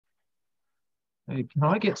Hey, can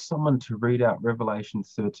I get someone to read out Revelation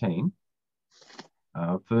 13,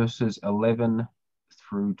 verses 11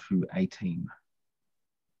 through to 18?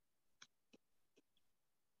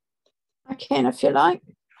 I can, if you like.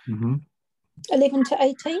 11 to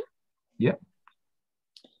 18. Yep.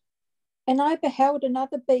 And I beheld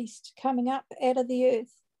another beast coming up out of the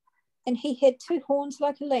earth, and he had two horns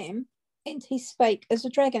like a lamb, and he spake as a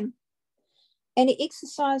dragon. And he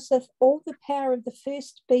exerciseth all the power of the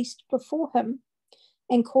first beast before him,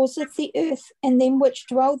 and causeth the earth and them which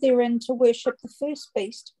dwell therein to worship the first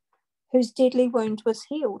beast, whose deadly wound was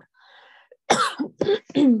healed.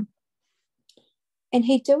 And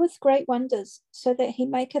he doeth great wonders, so that he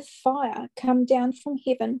maketh fire come down from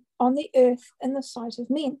heaven on the earth in the sight of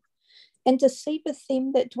men, and deceiveth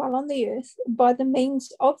them that dwell on the earth by the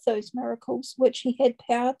means of those miracles which he had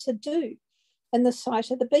power to do in the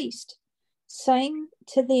sight of the beast, saying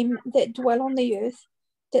to them that dwell on the earth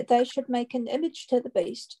that they should make an image to the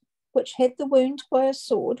beast, which had the wound by a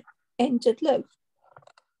sword, and did live.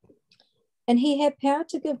 And he had power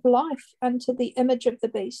to give life unto the image of the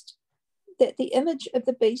beast, that the image of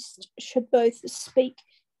the beast should both speak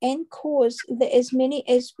and cause that as many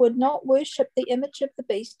as would not worship the image of the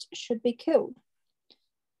beast should be killed.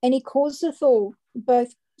 And he causeth all,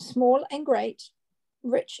 both small and great,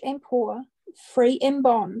 rich and poor, free and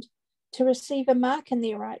bond, to receive a mark in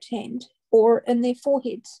their right hand or in their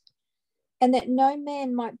foreheads, and that no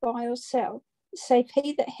man might buy or sell, save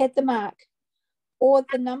he that had the mark, or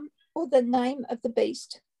the name of the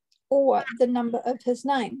beast, or the number of his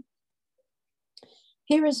name.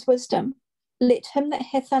 Here is wisdom. Let him that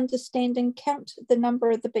hath understanding count the number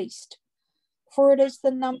of the beast, for it is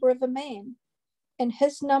the number of a man, and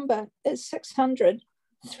his number is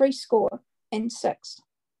 666.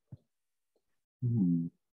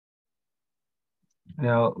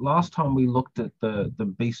 Now, last time we looked at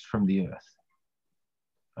the beast from the earth,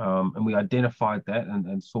 and we identified that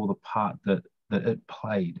and saw the part that it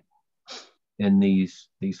played in these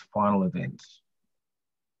final events.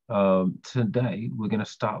 Today, we're going to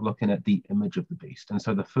start looking at the image of the beast. And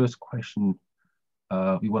so the first question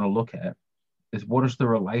we want to look at is, what is the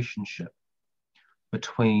relationship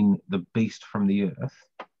between the beast from the earth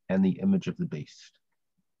and the image of the beast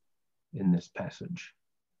in this passage?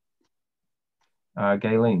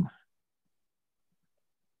 Gayleen.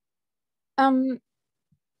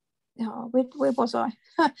 Where was I?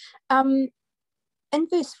 In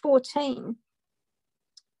verse 14,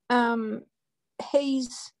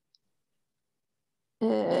 he's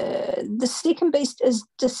the second beast is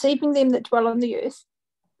deceiving them that dwell on the earth,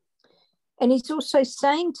 and he's also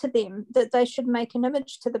saying to them that they should make an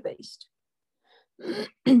image to the beast.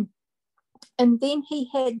 And then he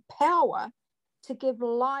had power to give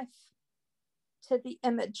life to the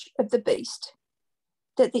image of the beast,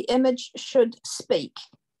 that the image should speak,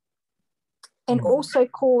 and also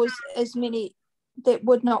cause as many that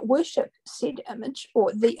would not worship said image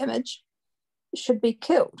or the image should be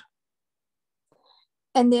killed.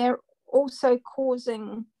 And they're also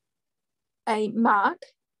causing a mark,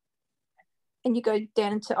 and you go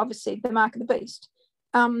down into obviously the mark of the beast.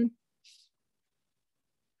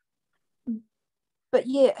 But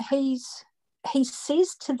yeah, he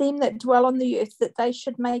says to them that dwell on the earth that they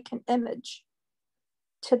should make an image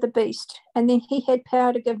to the beast, and then he had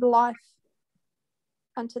power to give life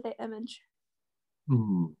unto that image.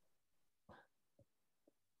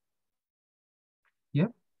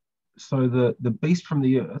 Yep. So the beast from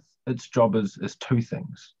the earth, its job is two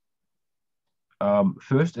things.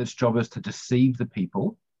 First, its job is to deceive the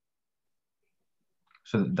people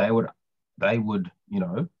so that they would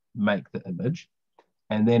make the image,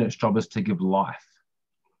 and then its job is to give life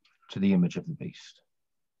to the image of the beast.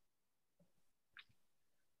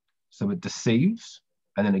 So it deceives,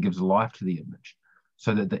 and then it gives life to the image,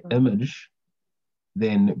 so that the image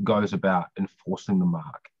then goes about enforcing the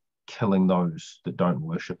mark, killing those that don't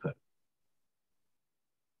worship it.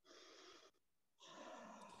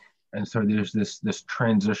 And so there's this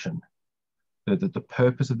transition, that the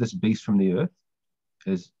purpose of this beast from the earth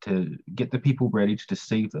is to get the people ready to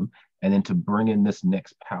deceive them, and then to bring in this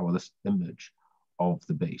next power, this image of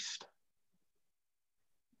the beast.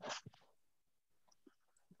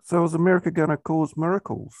 So is America going to cause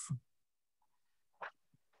miracles?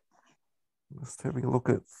 Just having a look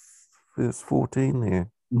at verse 14 there.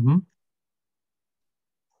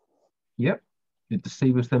 Yep. It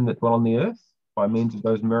deceives them that dwell on the earth by means of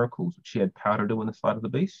those miracles which he had power to do in the sight of the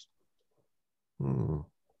beast. And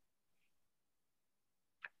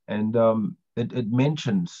it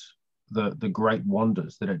mentions the great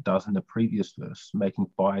wonders that it does in the previous verse, making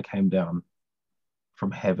fire came down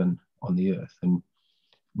from heaven on the earth. And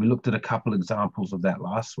We looked at a couple examples of that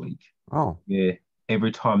last week. Oh, Yeah,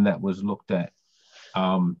 every time that was looked at,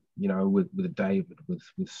 with David,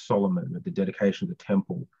 with Solomon, with the dedication of the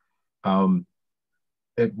temple,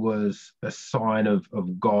 it was a sign of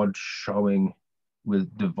God showing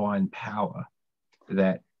with divine power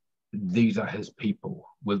that these are his people.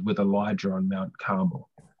 With Elijah on Mount Carmel,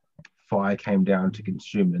 fire came down to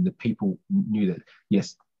consume, and the people knew that,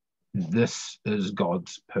 yes, this is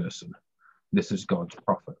God's person, this is God's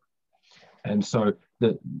prophet. And so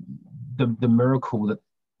the miracle that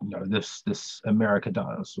this America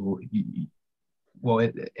does,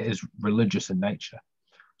 it is religious in nature.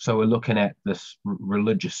 So we're looking at this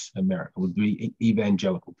religious America, would be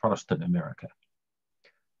evangelical Protestant America,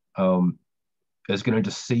 is going to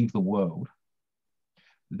deceive the world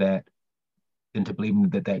that into believing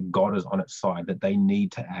that God is on its side, that they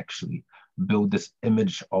need to actually build this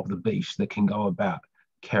image of the beast that can go about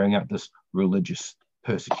carrying out this religious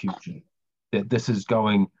persecution. That this is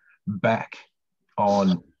going back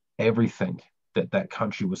on everything that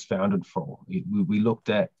country was founded for. We looked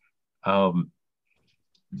at,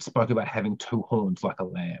 spoke about having two horns like a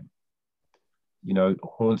lamb.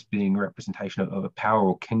 Horns being representation of a power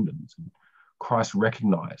or kingdoms. Christ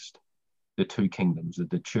recognized the two kingdoms,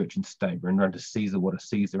 the church and state. Render unto Caesar what is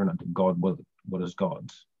Caesar, and unto God what is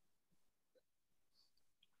God's.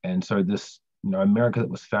 And so this, America that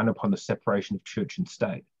was founded upon the separation of church and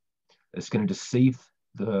state, is going to deceive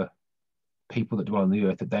the people that dwell on the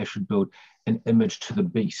earth that they should build an image to the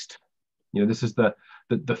beast. This is the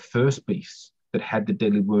first beast that had the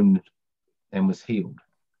deadly wound and was healed.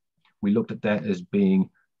 We looked at that as being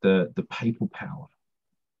the papal power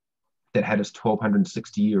that had its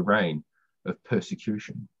 1260-year reign of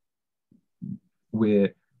persecution, where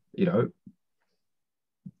it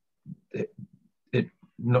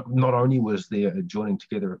not only was there a joining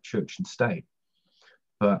together of church and state,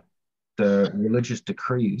 but the religious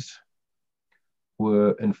decrees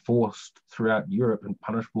were enforced throughout Europe and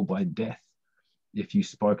punishable by death if you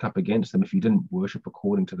spoke up against them, if you didn't worship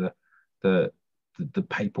according to the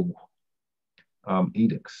papal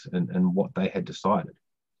edicts and what they had decided.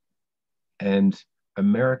 And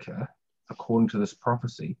America, according to this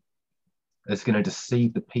prophecy, is going to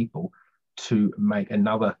deceive the people to make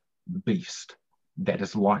another beast that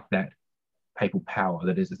is like that papal power,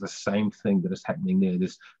 that is the same thing that is happening there.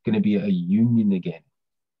 There's going to be a union again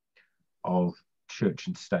of church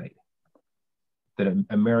and state. That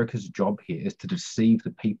America's job here is to deceive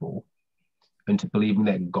the people into believing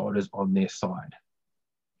that God is on their side,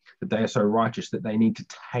 that they are so righteous that they need to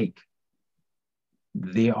take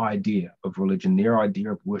their idea of religion, their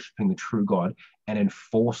idea of worshiping the true God, and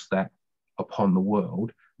enforce that upon the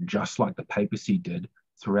world, just like the papacy did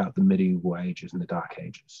throughout the medieval ages and the Dark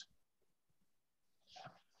Ages.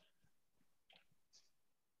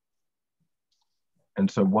 And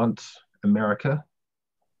so once America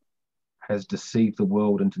has deceived the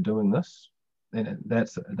world into doing this, and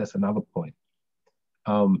that's another point.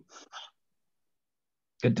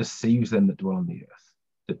 It deceives them that dwell on the earth,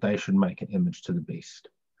 that they should make an image to the beast,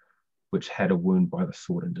 which had a wound by the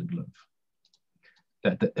sword and did live.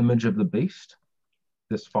 That the image of the beast,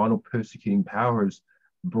 this final persecuting power, is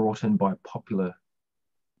brought in by popular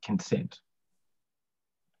consent.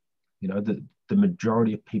 The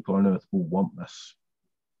majority of people on earth will want this.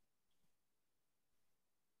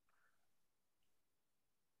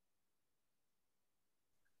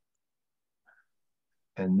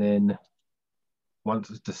 And then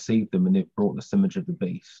once it's deceived them and they've brought this image of the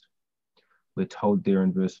beast, we're told there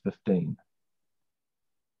in verse 15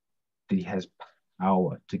 that he has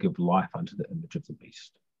power to give life unto the image of the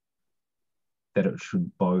beast, that it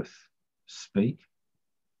should both speak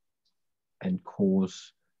and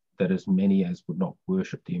cause that as many as would not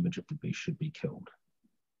worship the image of the beast should be killed.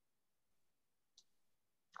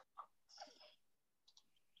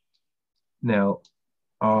 Now,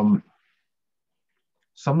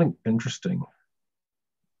 something interesting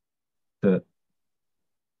that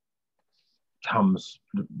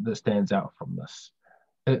stands out from this,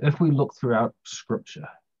 if we look throughout Scripture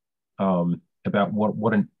about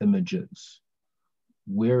what an image is,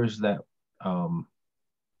 where is that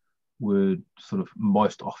word sort of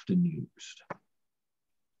most often used?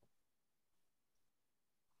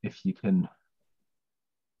 If you can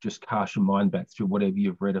just cast your mind back through whatever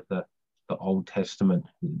you've read of the Old Testament,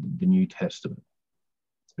 the New Testament,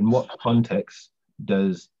 in what context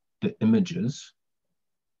does the images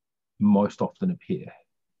most often appear?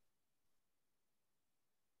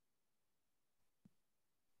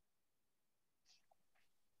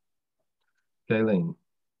 Galen.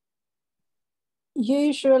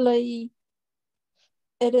 Usually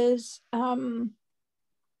it is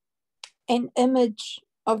an image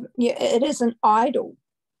of, it is an idol,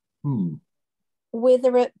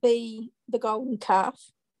 whether it be the golden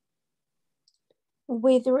calf,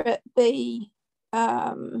 whether it be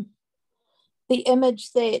the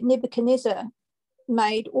image that Nebuchadnezzar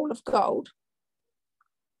made all of gold,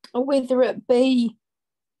 or whether it be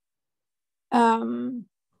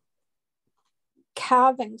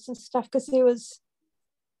carvings and stuff, because there was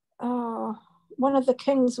one of the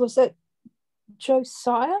kings, was it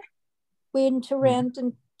Josiah, went around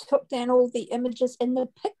and took down all the images and the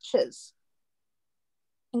pictures,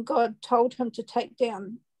 and God told him to take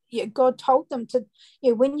down, God told them to,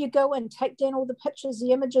 when you go and take down all the pictures,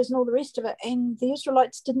 the images and all the rest of it, and the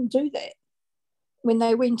Israelites didn't do that when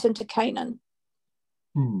they went into Canaan.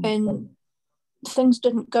 And things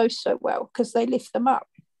didn't go so well because they left them up,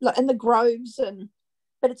 like in the groves,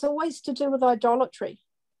 but it's always to do with idolatry.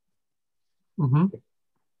 Can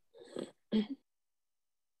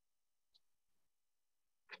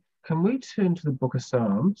we turn to the book of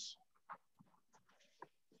Psalms?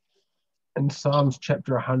 In Psalms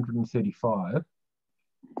chapter 135,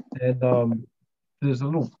 and there's a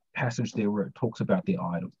little passage there where it talks about the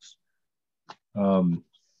idols.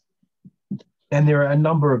 And there are a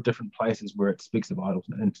number of different places where it speaks of idols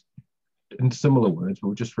in similar words.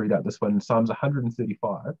 We'll just read out this one in Psalms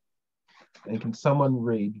 135. And can someone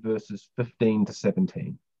read verses 15 to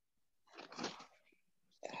 17?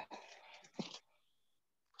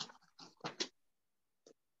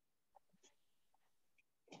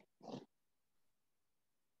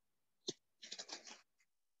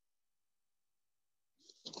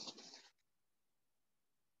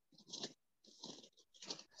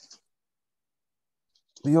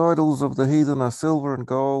 The idols of the heathen are silver and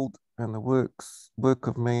gold, and the work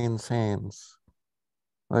of man's hands.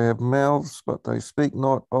 They have mouths, but they speak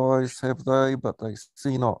not. Eyes have they, but they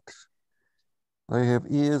see not. They have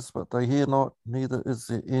ears, but they hear not, neither is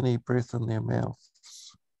there any breath in their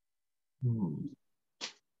mouths.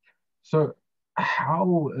 So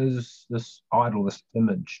how is this idol, this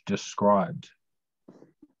image, described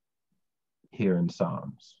here in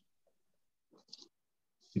Psalms?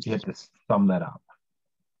 If you had to sum that up,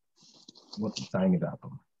 what's it saying about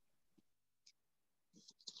them?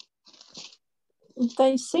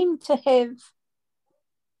 They seem to have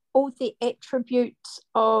all the attributes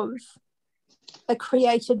of a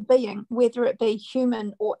created being, whether it be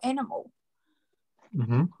human or animal.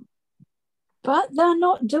 But they're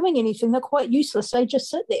not doing anything. They're quite useless. They just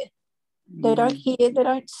sit there. They don't hear, they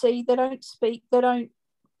don't see, they don't speak, they don't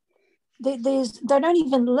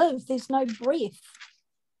even live. There's no breath.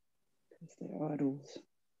 They're idols.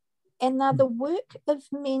 And they're the work of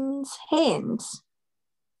men's hands.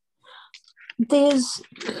 It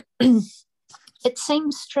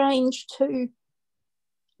seems strange to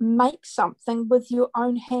make something with your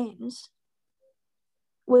own hands,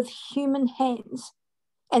 with human hands,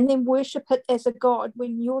 and then worship it as a god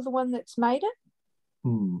when you're the one that's made it.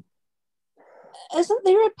 Isn't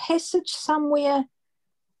there a passage somewhere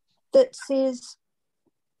that says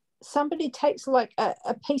somebody takes like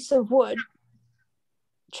a piece of wood,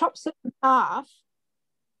 chops it in half,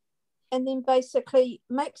 and then basically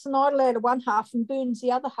makes an idol out of one half and burns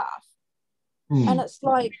the other half? And it's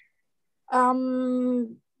like,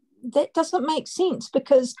 that doesn't make sense,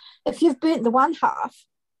 because if you've burnt the one half,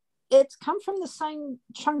 it's come from the same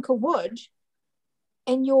chunk of wood,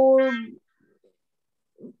 and you're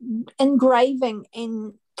engraving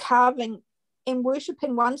and carving and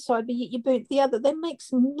worshipping one side, but yet you burnt the other. That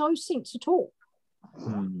makes no sense at all.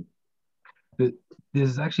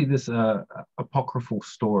 There's actually this apocryphal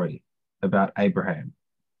story about Abraham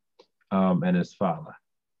and his father.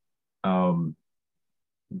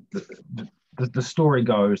 The story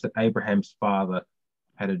goes that Abraham's father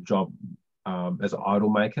had a job as an idol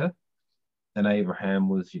maker, and Abraham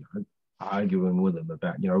was, arguing with him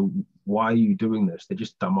about, why are you doing this? They're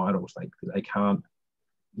just dumb idols. They can't,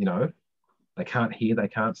 they can't hear, they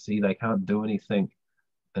can't see, they can't do anything.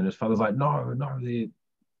 And his father's like, no,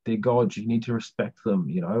 they're gods. You need to respect them,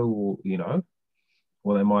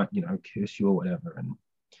 or they might, curse you or whatever. And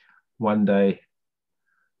one day,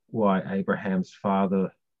 while Abraham's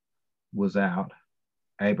father was out,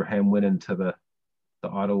 Abraham went into the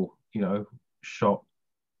idol, shop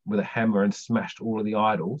with a hammer and smashed all of the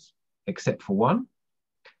idols except for one.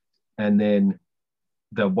 And then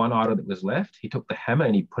the one idol that was left, he took the hammer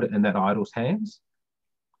and he put it in that idol's hands.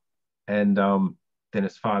 And then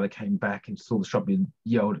his father came back and saw the shop and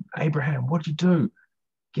yelled, Abraham, what did you do?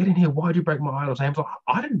 Get in here. Why did you break my idol's hands? Like,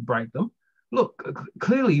 I didn't break them. Look,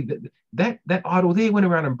 clearly that idol there went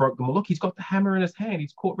around and broke them. Look, he's got the hammer in his hand.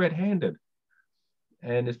 He's caught red-handed.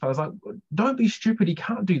 And his father's like, don't be stupid, he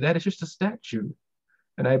can't do that, it's just a statue.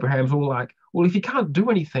 And Abraham's all like, well, if he can't do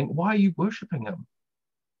anything, why are you worshiping him?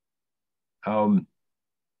 And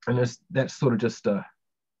that's sort of just a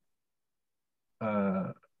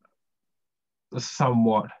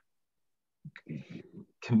somewhat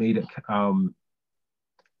comedic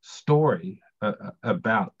story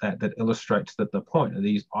about that illustrates that the point of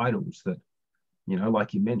these idols, that, you know,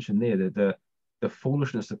 like you mentioned there, that the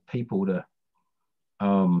foolishness of people to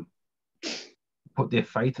put their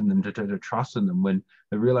faith in them, to trust in them when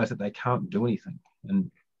they realize that they can't do anything.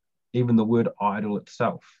 And even the word idol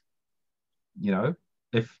itself, you know,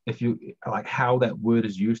 if you like how that word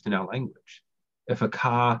is used in our language, if a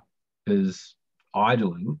car is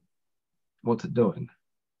idling, what's it doing?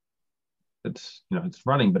 It's, you know, it's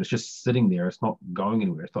running, but it's just sitting there. It's not going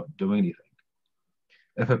anywhere. It's not doing anything.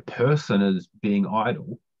 If a person is being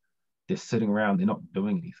idle, they're sitting around, they're not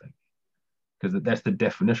doing anything. Because that's the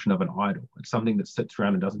definition of an idol. It's something that sits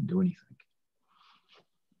around and doesn't do anything.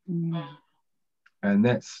 Mm. And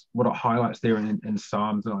that's what it highlights there in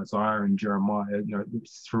Psalms and Isaiah and Jeremiah. You know,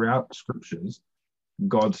 throughout scriptures,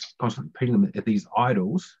 God's constantly repeating them that these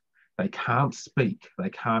idols, they can't speak,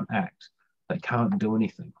 they can't act, they can't do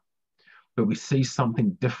anything. But we see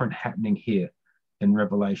something different happening here in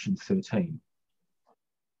Revelation 13.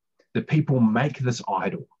 The people make this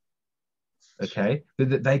idol, okay?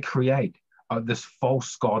 That they create this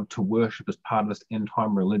false god to worship as part of this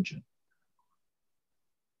end-time religion.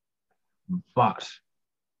 But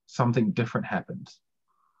something different happens.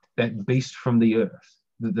 That beast from the earth,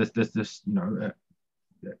 this you know,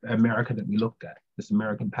 America that we looked at, this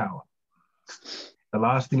American power, the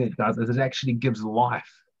last thing it does is it actually gives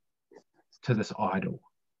life to this idol,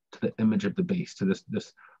 to the image of the beast, to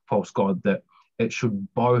this false god, that it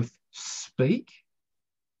should both speak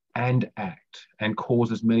and act, and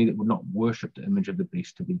causes many that would not worship the image of the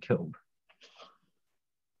beast to be killed.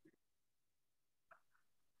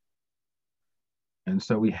 And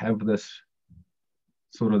so we have this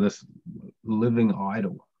sort of this living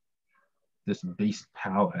idol, this beast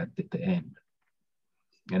power at the end.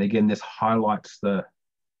 And again, this highlights the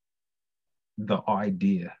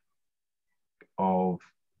idea of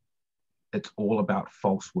it's all about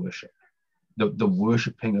false worship, the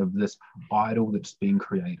worshipping of this idol that's been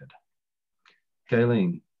created.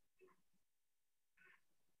 Galen.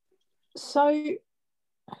 So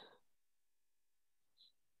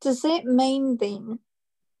does that mean then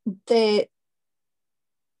that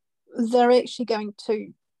they're actually going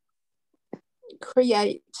to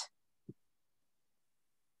create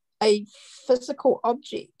a physical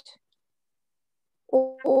object,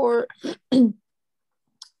 or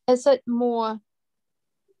is it more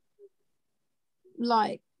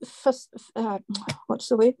like what's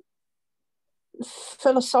the word?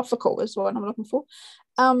 Philosophical is what I'm looking for.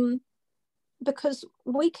 Because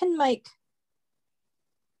we can make,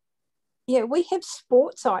 we have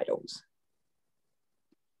sports idols.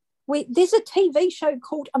 There's a TV show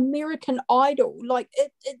called American Idol. Like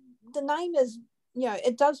the name is,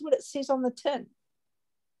 it does what it says on the tin.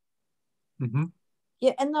 Mm-hmm.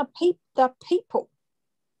 Yeah, and they're people.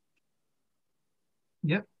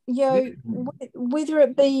 Yep. Whether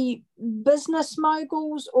it be business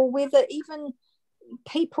moguls or whether even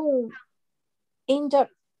people end up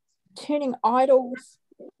turning idols,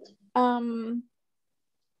 from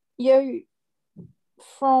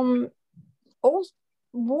all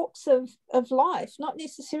walks of life, not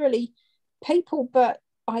necessarily people, but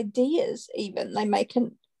ideas. Even they make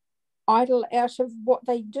an idol out of what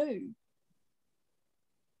they do,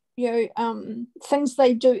 things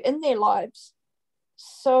they do in their lives.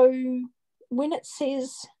 So when it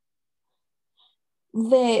says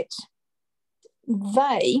that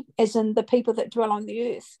they, as in the people that dwell on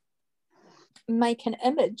the earth, make an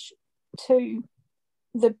image to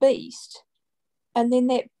the beast, and then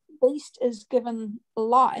that beast is given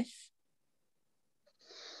life,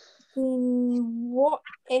 then what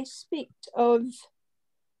aspect of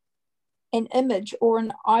an image or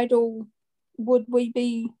an idol would we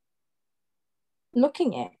be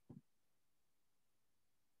looking at?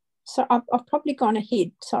 So I've probably gone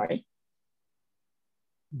ahead, sorry.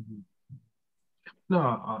 Mm-hmm.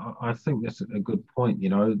 No, I think that's a good point.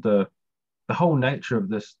 The whole nature of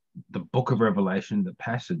this, the book of Revelation, the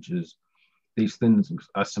passages, these things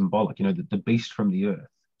are symbolic. The beast from the earth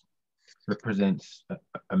represents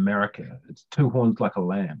America. It's two horns like a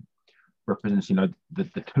lamb, represents,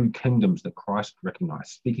 the two kingdoms that Christ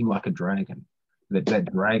recognized, speaking like a dragon.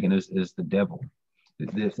 That dragon is the devil.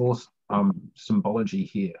 There's also symbology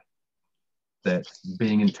here that's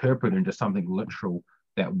being interpreted into something literal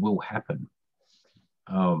that will happen.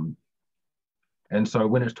 And so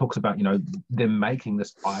when it talks about, they're making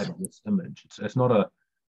this idol, this image, it's not a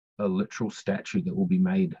literal statue that will be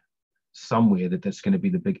made somewhere that's going to be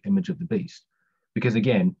the big image of the beast. Because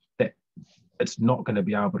again, that it's not going to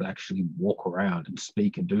be able to actually walk around and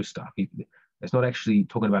speak and do stuff. It's not actually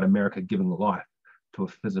talking about America giving life to a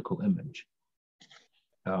physical image.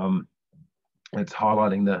 It's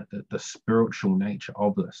highlighting the spiritual nature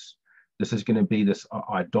of this. This is going to be this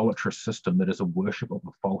idolatrous system that is a worship of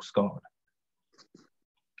a false god.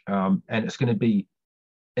 And it's going to be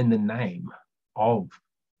in the name of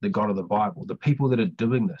the God of the Bible. The people that are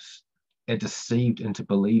doing this are deceived into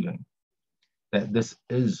believing that this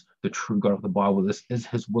is the true God of the Bible. This is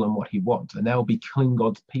his will and what he wants. And they'll be killing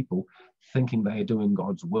God's people thinking they are doing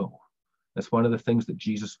God's will. That's one of the things that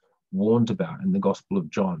Jesus warned about in the Gospel of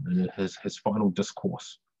John and in his final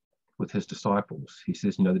discourse with his disciples. He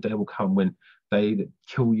says, the day will come when they that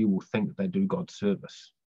kill you will think that they do God's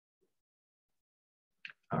service.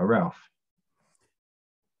 Ralph.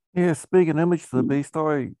 Yeah, speaking image to the beast,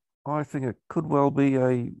 I think it could well be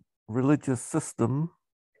a religious system.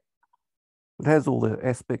 It has all the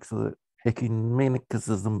aspects of the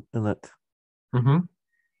ecumenicism in it. Mm-hmm.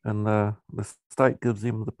 And the state gives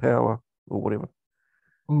them the power or whatever.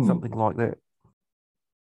 Something like that.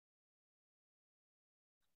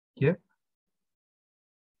 Yeah.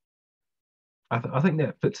 I think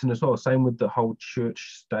that fits in as well. Same with the whole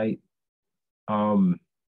church-state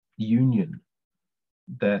union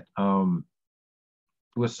that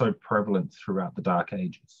was so prevalent throughout the Dark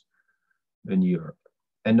Ages in Europe.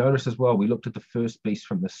 And notice as well, we looked at the first beast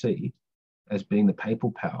from the sea as being the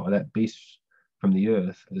papal power, that beast from the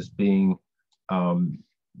earth as being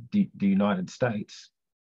the United States,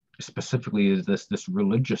 specifically is this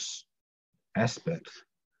religious aspect.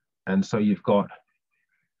 And so you've got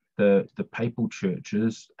the papal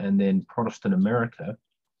churches and then Protestant America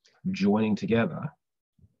joining together,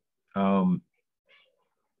 in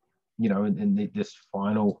this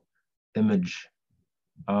final image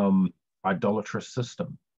idolatrous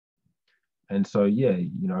system. And so,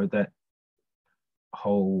 that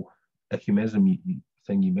whole ecumenism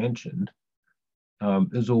thing you mentioned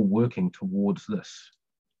is all working towards this.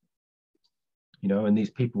 And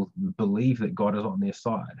these people believe that God is on their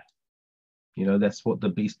side. That's what the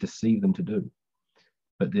beast deceived them to do.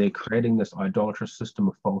 But they're creating this idolatrous system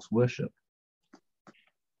of false worship,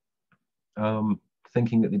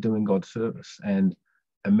 thinking that they're doing God's service. And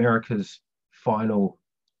America's final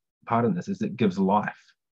part of this is it gives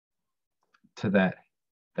life to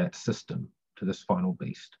that system, to this final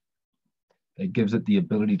beast. It gives it the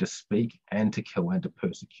ability to speak and to kill and to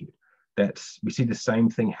persecute. We see the same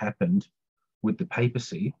thing happened with the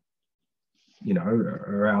papacy,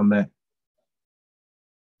 around that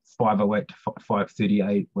 508 to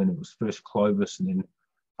 538, when it was first Clovis and then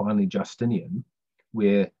finally Justinian,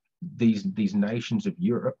 where these nations of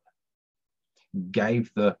Europe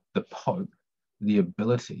gave the Pope the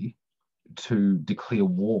ability to declare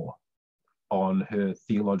war on her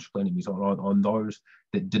theological enemies, on those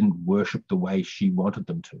that didn't worship the way she wanted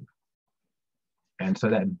them to. And so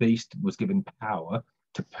that beast was given power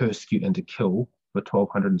to persecute and to kill for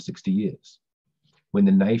 1260 years, when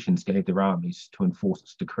the nations gave their armies to enforce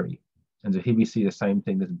its decree. And so here we see the same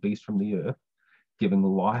thing, this beast from the earth, giving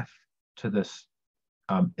life to this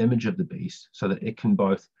image of the beast so that it can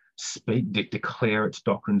both speak, declare its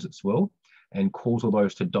doctrines, its will, and cause all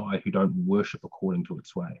those to die who don't worship according to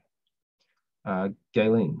its way.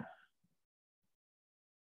 Galen.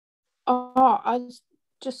 I was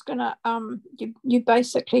just gonna you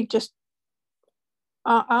basically just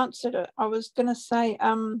answered it. I was gonna say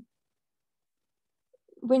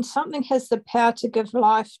when something has the power to give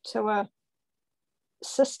life to a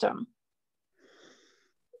system,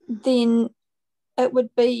 then it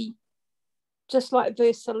would be just like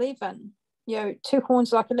verse 11, 2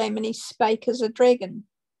 horns like a lamb and he spake as a dragon.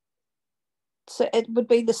 So it would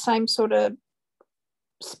be the same sort of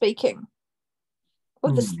speaking.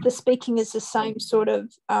 Well, the speaking is the same sort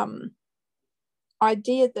of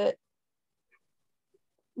idea that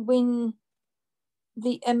when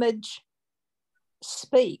the image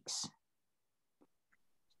speaks,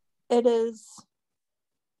 it is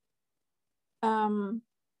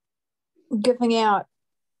giving out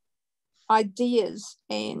ideas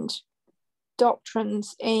and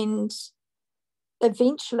doctrines and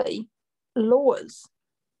eventually laws.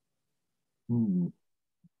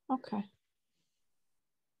 Okay.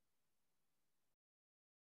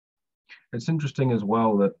 It's interesting as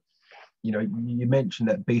well that, you mentioned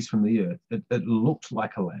that beast from the earth. It looked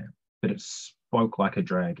like a lamb, but it spoke like a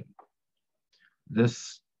dragon.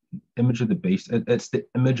 This image of the beast, it's the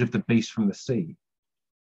image of the beast from the sea.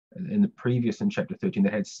 in the previous, in chapter 13, they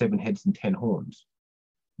had 7 heads and 10 horns.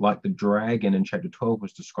 Like the dragon in chapter 12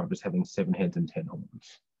 was described as having 7 heads and 10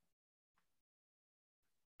 horns.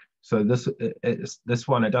 So this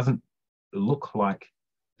one, it doesn't look like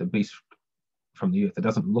the beast from the earth. It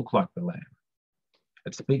doesn't look like the lamb.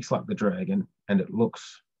 It speaks like the dragon, and it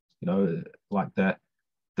looks, like the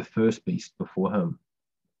first beast before him.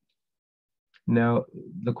 Now,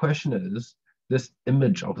 the question is, this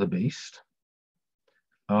image of the beast,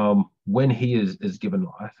 when he is given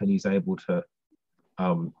life and he's able to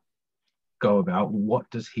go about, what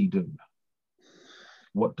does he do?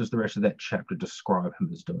 What does the rest of that chapter describe him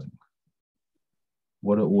as doing?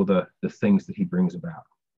 What are all the things that he brings about?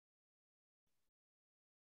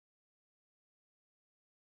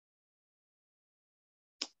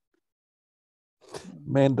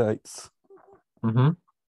 Mandates. Mm-hmm.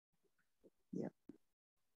 Yeah.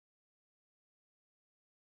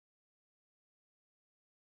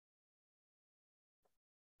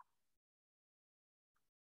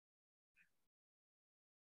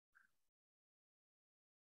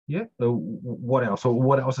 Yeah. What else? Or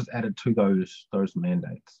what else is added to those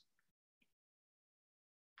mandates?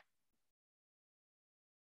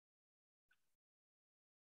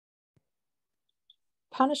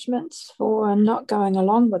 Punishments for not going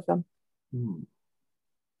along with them.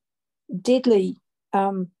 Deadly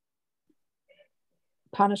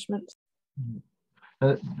punishments.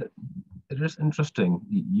 It is interesting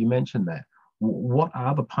you mentioned that. What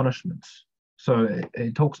are the punishments? So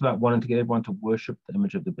it talks about wanting to get everyone to worship the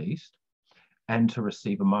image of the beast and to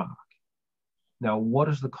receive a mark. Now, what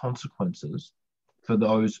is the consequences for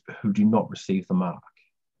those who do not receive the mark?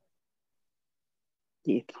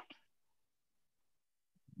 Death.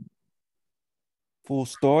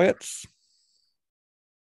 Forced diets.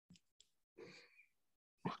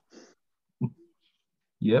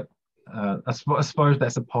 Yep. I suppose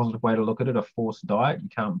that's a positive way to look at it, a forced diet. You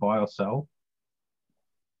can't buy or sell.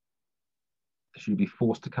 You'd be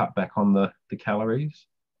forced to cut back on the calories.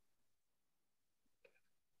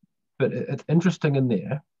 But it's interesting in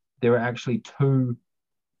there are actually two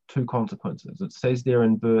consequences. It says there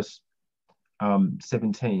in verse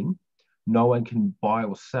 17, no one can buy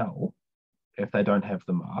or sell if they don't have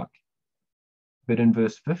the mark. But in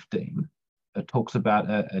verse 15, it talks about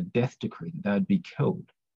a death decree, that they'd be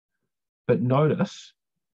killed. But notice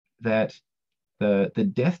that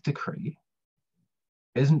the death decree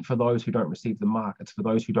isn't for those who don't receive the mark, it's for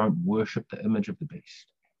those who don't worship the image of the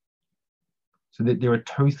beast. So that there are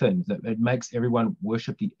two things, that it makes everyone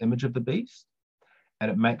worship the image of the beast,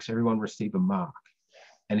 and it makes everyone receive a mark.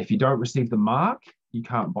 And if you don't receive the mark, you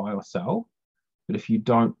can't buy or sell. But if you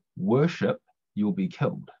don't worship, you'll be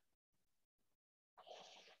killed.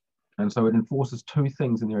 And so it enforces two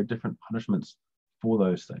things, and there are different punishments for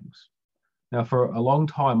those things. Now, for a long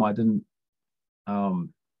time, I didn't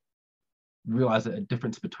realize a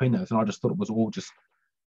difference between those, and I just thought it was all just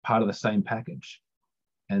part of the same package,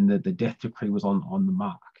 and that the death decree was on the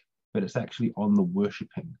mark, but it's actually on the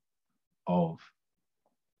worshipping of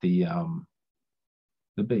the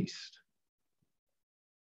beast.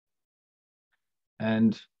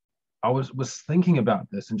 And I was thinking about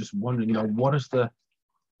this and just wondering, what is the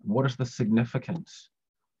significance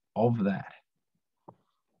of that?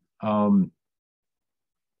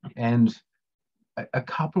 And a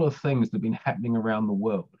couple of things that have been happening around the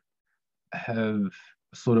world have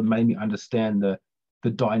sort of made me understand the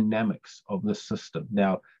dynamics of this system.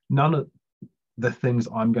 Now, none of the things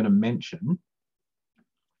I'm going to mention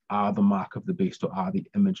are the mark of the beast or are the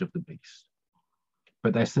image of the beast,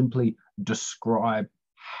 but they simply describe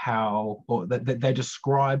they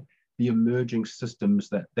describe the emerging systems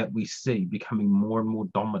that we see becoming more and more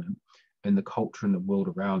dominant in the culture and the world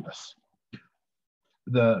around us.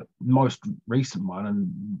 The most recent one,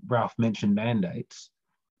 and Ralph mentioned mandates,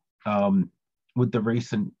 with the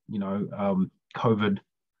recent,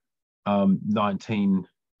 COVID-19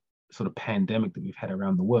 sort of pandemic that we've had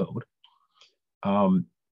around the world,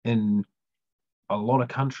 in a lot of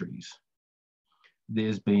countries,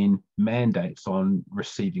 there's been mandates on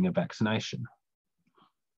receiving a vaccination.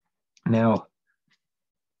 Now,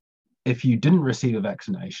 if you didn't receive a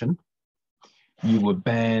vaccination, you were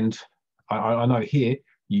banned. I know here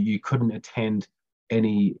you couldn't attend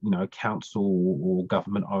any council or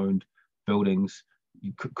government-owned buildings.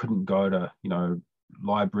 You couldn't go to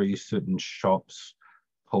libraries, certain shops,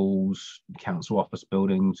 pools, council office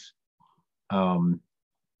buildings.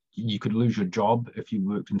 You could lose your job if you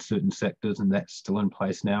worked in certain sectors, and that's still in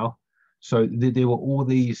place now. So there were all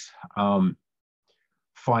these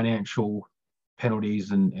financial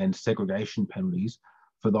penalties and segregation penalties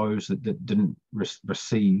for those that didn't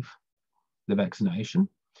receive the vaccination.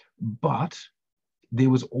 But there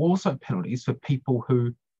was also penalties for people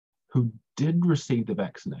who did receive the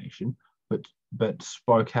vaccination, but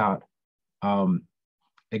spoke out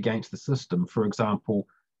against the system. For example,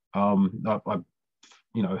 I've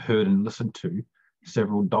heard and listened to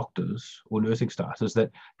several doctors or nursing staffers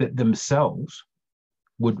that themselves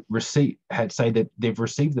would say that they've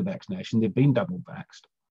received the vaccination, they've been double vaxxed,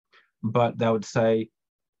 but they would say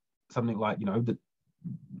something like, that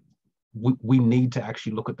we need to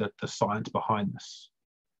actually look at the science behind this.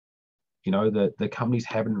 The companies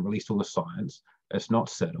haven't released all the science, it's not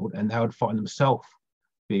settled, and they would find themselves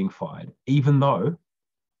being fired, even though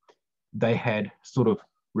they had sort of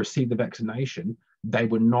received the vaccination. They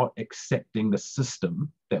were not accepting the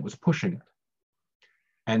system that was pushing it.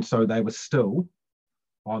 And so they were still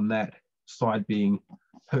on that side being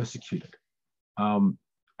persecuted.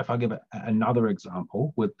 If I give another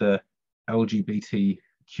example with the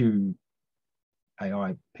LGBTQ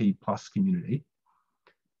AIP plus community,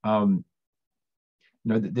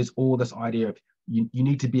 there's all this idea of you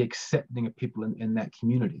need to be accepting of people in that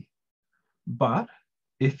community. But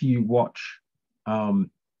if you watch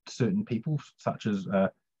certain people, such as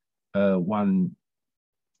one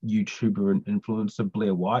YouTuber and influencer,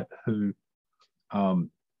 Blair White, who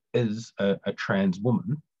is a trans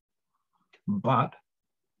woman, but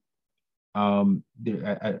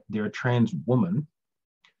they're a trans woman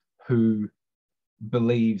who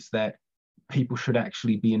believes that people should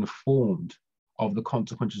actually be informed of the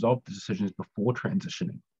consequences of the decisions before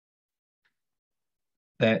transitioning.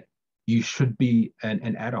 That you should be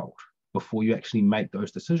an adult before you actually make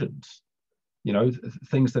those decisions.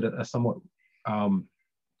 Things that are somewhat,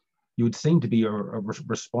 you would seem to be a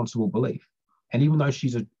responsible belief. And even though she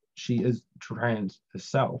is trans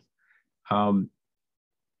herself,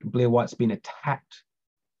 Blair White's been attacked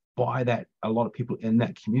by a lot of people in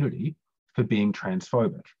that community for being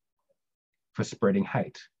transphobic, for spreading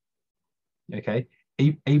hate. Okay,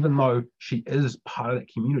 even though she is part of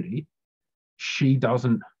that community, she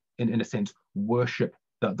doesn't, in a sense, worship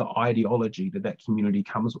the ideology that community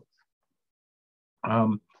comes with.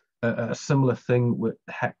 A similar thing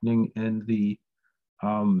happening in the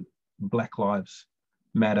Black Lives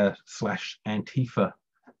Matter / Antifa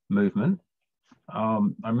movement. I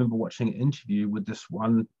remember watching an interview with this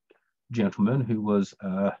one gentleman who was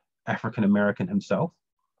African American himself.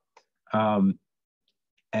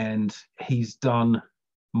 And he's done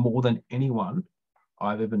more than anyone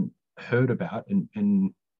I've ever heard about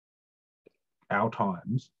in our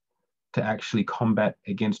times to actually combat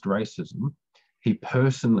against racism. He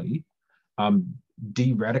personally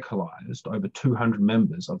de-radicalized over 200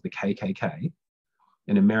 members of the KKK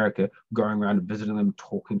in America, going around and visiting them,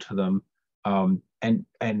 talking to them, and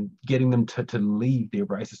getting them to leave their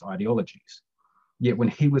racist ideologies. Yet when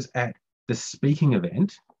he was at the speaking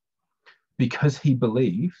event, because he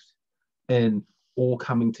believed in all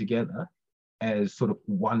coming together as sort of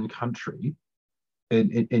one country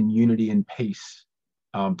in unity and peace,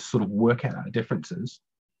 to sort of work out our differences,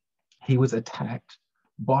 he was attacked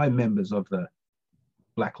by members of the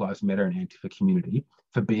Black Lives Matter and Antifa community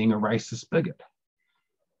for being a racist bigot.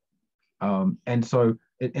 And so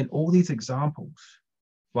in all these examples,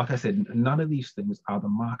 like I said, none of these things are the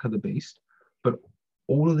mark of the beast, but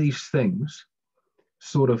all of these things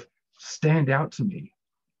sort of stand out to me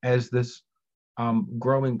as this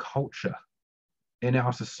growing culture in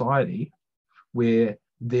our society where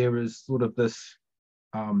there is sort of this,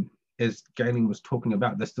 as Galen was talking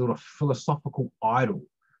about, this sort of philosophical idol,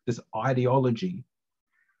 this ideology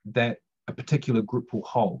that a particular group will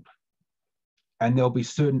hold. And there'll be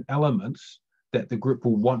certain elements that the group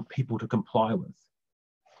will want people to comply with.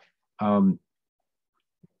 But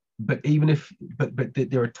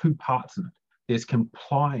there are two parts in it. There's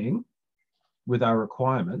complying with our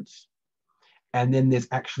requirements, and then there's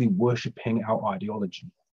actually worshiping our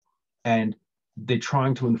ideology. And they're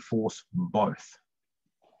trying to enforce both.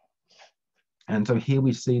 And so here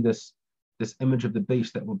we see this image of the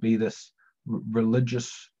beast that will be this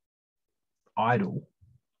religious idol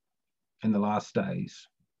in the last days.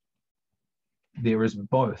 There is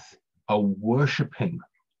both a worshipping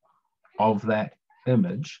of that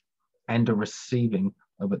image and a receiving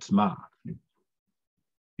of its mark.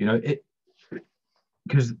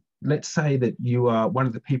 Because let's say that you are one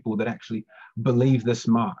of the people that actually believe this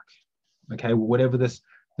mark, okay, whatever this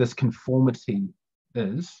conformity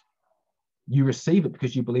is, you receive it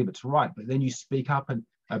because you believe it's right, but then you speak up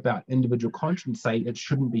about individual conscience, say it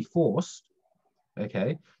shouldn't be forced,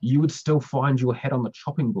 okay, you would still find your head on the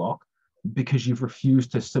chopping block because you've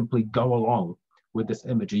refused to simply go along with this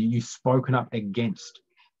image. You've spoken up against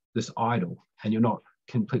this idol and you're not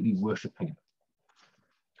completely worshipping it.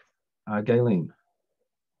 Galen.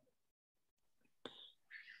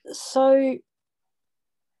 So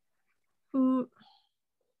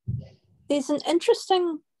there's an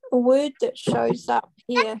interesting word that shows up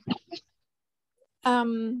here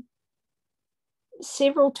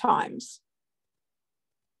several times,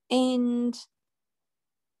 and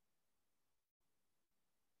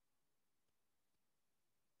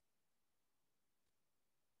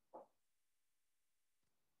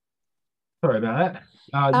sorry about that.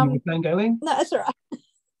 You were saying, Galen? No, that's all right.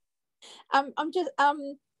 I'm just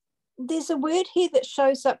there's a word here that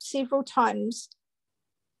shows up several times,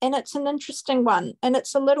 and it's an interesting one, and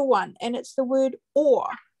it's a little one, and it's the word or.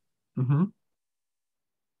 Mm-hmm.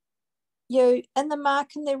 You in the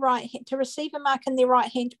mark in their right hand, to receive a mark in their right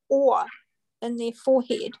hand or in their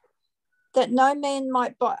forehead, that no man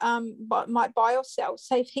might buy or sell,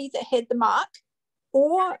 save he that had the mark,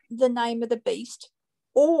 or the name of the beast,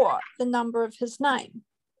 or the number of his name.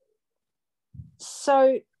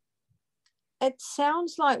 So it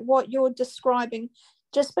sounds like what you're describing,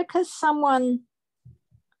 just because someone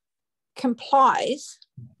complies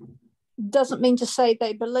doesn't mean to say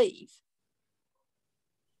they believe.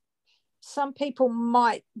 Some people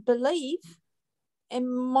might believe and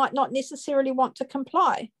might not necessarily want to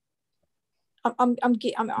comply. I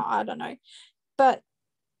don't know, but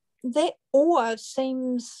that or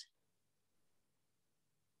seems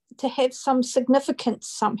to have some significance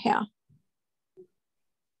somehow.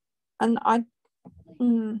 And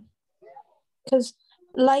because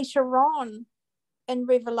later on in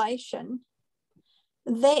Revelation,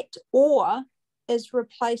 that or is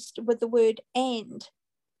replaced with the word and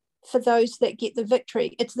for those that get the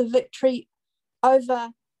victory. It's the victory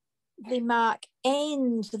over the mark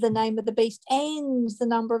and the name of the beast and the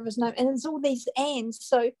number of his name. And it's all these ands.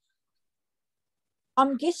 So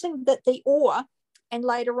I'm guessing that the or and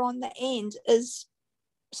later on the and is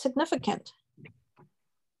significant.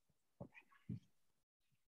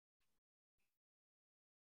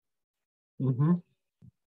 Mm-hmm.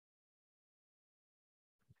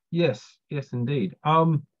 Yes, indeed.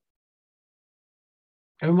 And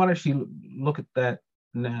we might actually look at that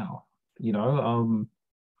now, because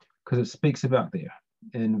it speaks about there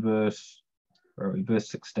in verse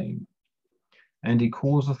 16. And he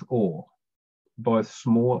causeth all, both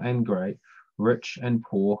small and great, rich and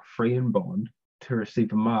poor, free and bond, to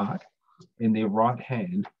receive a mark in their right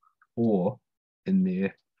hand or in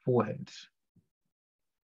their foreheads.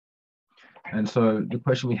 And so the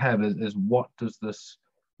question we have is what does this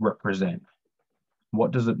represent?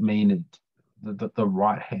 What does it mean, the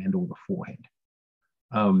right hand or the forehead?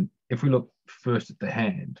 If we look first at the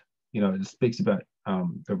hand, it speaks about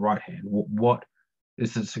the right hand. What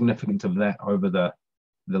is the significance of that over the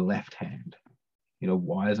left hand?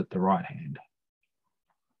 Why is it the right hand?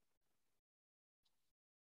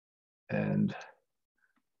 And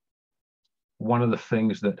one of the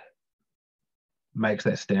things that makes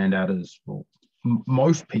that stand out is, well,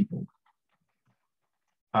 most people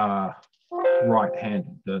are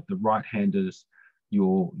right-handed. The right hand is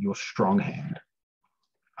your strong hand,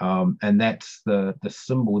 and that's the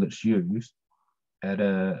symbol that's used in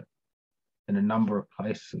a number of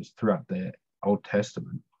places throughout the Old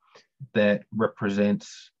Testament that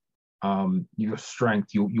represents your strength,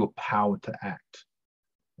 your power to act.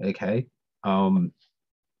 Okay, and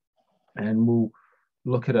we'll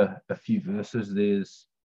look at a few verses. There's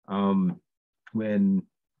when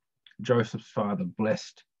Joseph's father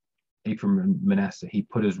blessed Ephraim and Manasseh, he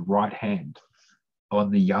put his right hand on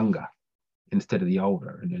the younger instead of the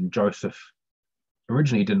older. And then Joseph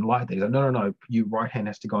originally didn't like that. He's like, no, your right hand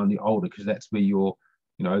has to go on the older, because that's where your,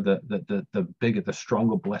 the bigger, the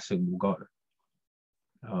stronger blessing will go.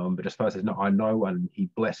 But as far as says, no, I know, and he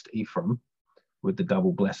blessed Ephraim with the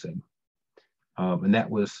double blessing. And that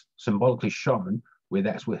was symbolically shown where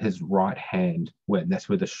that's where his right hand went. That's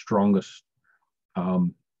where the strongest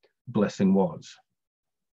blessing was.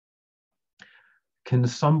 Can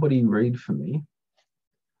somebody read for me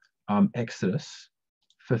Exodus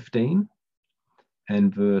 15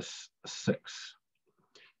 and verse 6?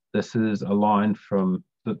 This is a line from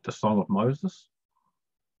the Song of Moses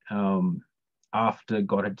after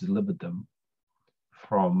God had delivered them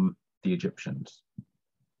from the Egyptians.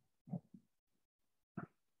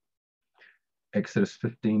 Exodus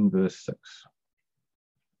 15 verse 6.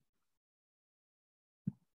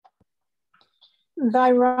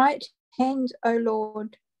 Thy right hand, O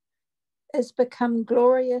Lord, is become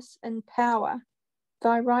glorious in power.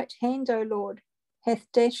 Thy right hand, O Lord, hath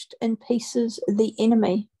dashed in pieces the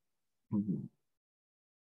enemy. Mm-hmm.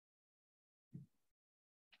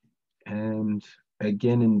 And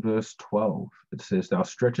again in verse 12, it says, thou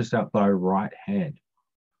stretchest out thy right hand,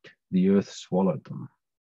 the earth swallowed them.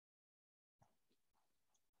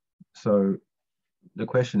 So the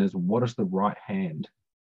question is, what is the right hand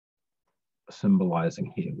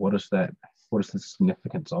symbolizing here? What is that? What is the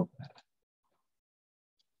significance of that?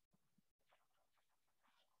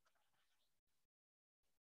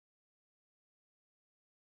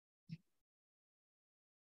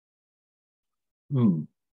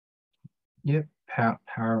 Yeah,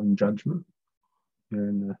 power and judgment here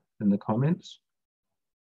in the comments.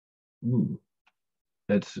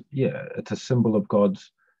 It's a symbol of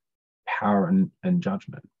God's power and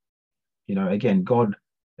judgment. You know, again, God,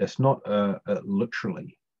 it's not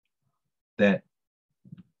literally that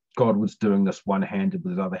God was doing this one-handed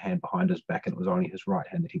with his other hand behind his back and it was only his right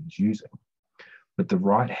hand that he was using. But the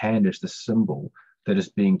right hand is the symbol that is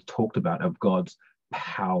being talked about of God's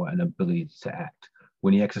power and ability to act.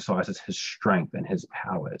 When he exercises his strength and his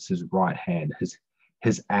power, it's his right hand,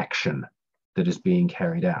 his action that is being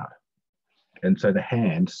carried out. And so the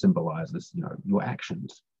hand symbolizes, you know, your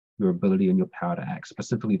actions, your ability and your power to act.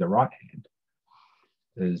 Specifically, the right hand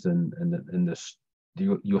is in this,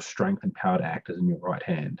 your strength and power to act is in your right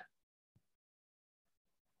hand.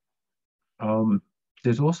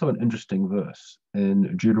 There's also an interesting verse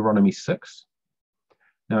in Deuteronomy 6.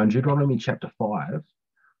 Now, in Deuteronomy chapter 5,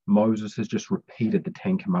 Moses has just repeated the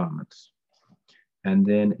 10 Commandments. And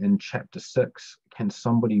then in chapter 6, can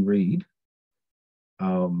somebody read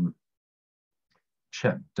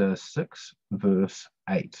chapter 6, verse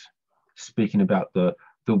 8, speaking about the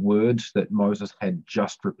words that Moses had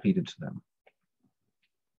just repeated to them,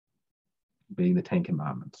 being the 10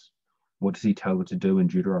 Commandments. What does he tell them to do in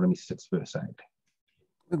Deuteronomy 6, verse 8?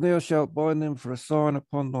 And thou shalt bind them for a sign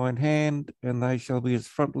upon thine hand, and they shall be as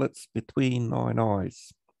frontlets between thine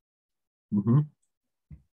eyes.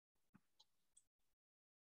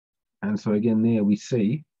 And so again, there we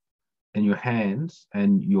see in your hands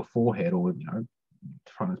and your forehead, or you know,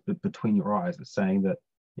 between your eyes, it's saying that,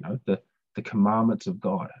 you know, the commandments of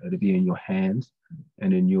God are to be in your hands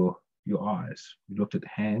and in your eyes. We looked at the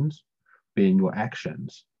hands being your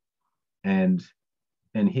actions, and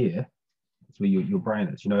in here it's where your brain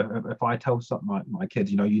is. You know, if I tell my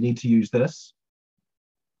kids, you know, you need to use this,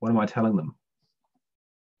 what am I telling them?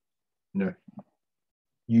 You know,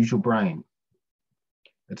 use your brain.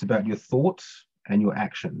 It's about your thoughts and your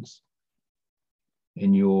actions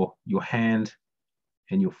in your hand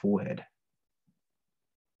and your forehead.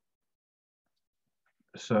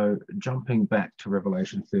 So jumping back to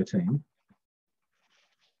Revelation 13,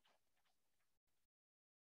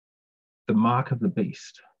 the mark of the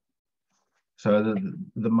beast. So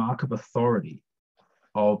the mark of authority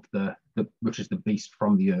of the which is the beast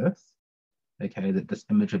from the earth, okay, that this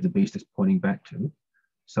image of the beast is pointing back to.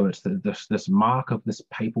 So it's this mark of this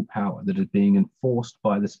papal power that is being enforced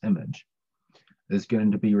by this image is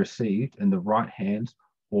going to be received in the right hand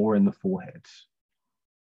or in the foreheads.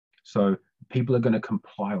 So people are going to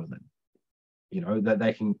comply with it, you know, that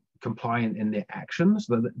they can comply in their actions,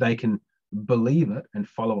 that they can believe it and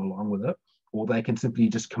follow along with it, or they can simply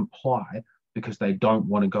just comply because they don't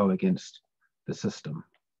want to go against the system.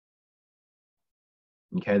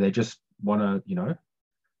 Okay, they just want to, you know,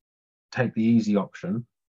 take the easy option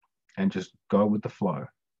and just go with the flow.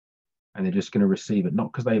 And they're just going to receive it,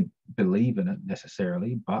 not because they believe in it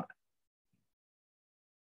necessarily, but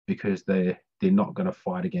because they're not going to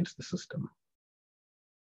fight against the system.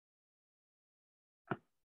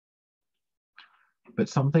 But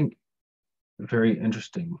something very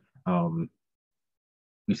interesting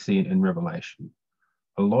we see it in Revelation.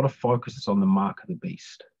 A lot of focus is on the mark of the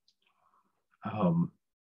beast.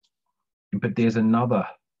 But there's another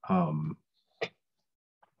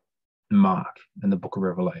mark in the book of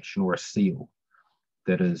Revelation, or a seal,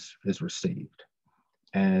 that is received.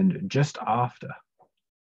 And just after,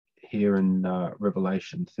 here in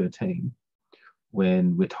Revelation 13,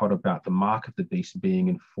 when we're told about the mark of the beast being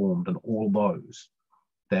informed on all those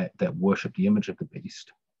that worship the image of the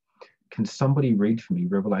beast, can somebody read for me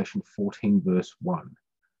Revelation 14, verse 1?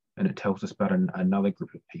 And it tells us about another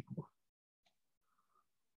group of people.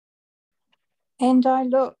 And I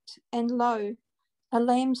looked, and lo, a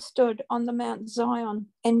Lamb stood on the Mount Zion,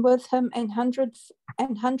 and with him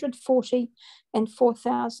 144,000 and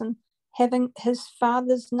 4,000, having his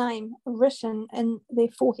Father's name written in their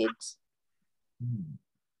foreheads.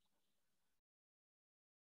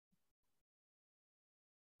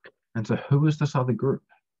 And so who is this other group?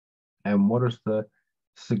 And what is the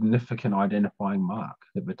significant identifying mark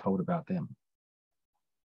that we're told about them?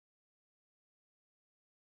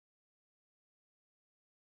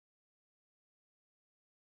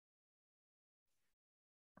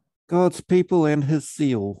 God's people and his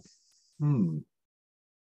seal.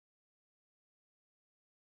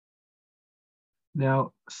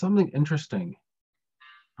 Now, something interesting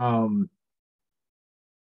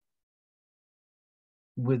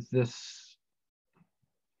with this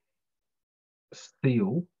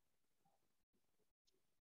seal,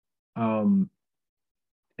 in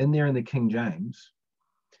there in the King James,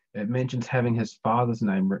 it mentions having his father's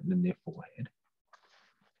name written in their forehead.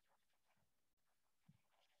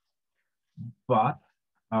 But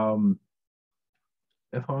if I'm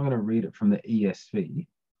going to read it from the ESV,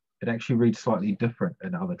 it actually reads slightly different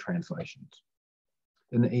in other translations.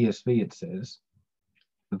 In the ESV, it says,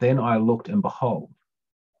 "Then I looked, and behold,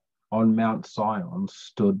 on Mount Zion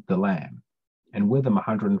stood the Lamb, and with him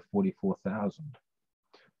 144,000,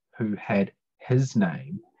 who had his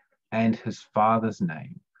name and his father's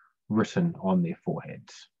name written on their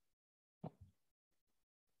foreheads."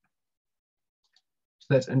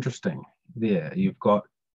 So that's interesting. There, you've got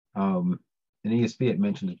in ESV, it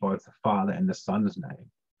mentions both the Father and the Son's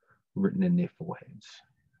name written in their foreheads.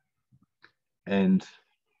 And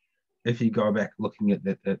if you go back looking at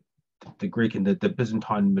the Greek and the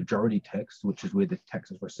Byzantine majority text, which is where the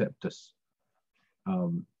Textus Receptus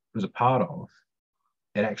was a part of,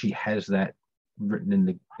 it actually has that written in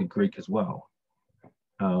the Greek as well.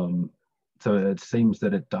 So it seems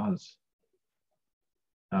that it does.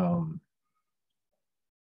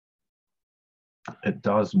 It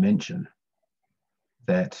does mention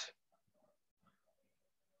that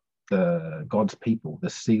God's people, the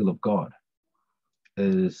seal of God,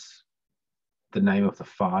 is the name of the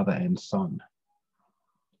Father and Son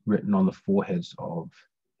written on the foreheads of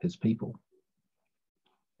his people.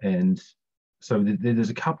 And so there's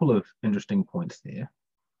a couple of interesting points there.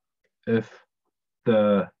 If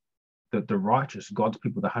the righteous, God's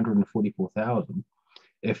people, the 144,000,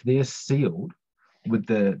 if they're sealed with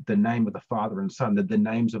the name of the Father and Son, the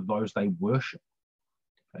names of those they worship,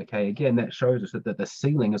 okay, again, that shows us that the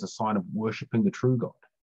sealing is a sign of worshiping the true God.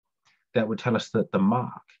 That would tell us that the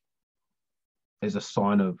mark is a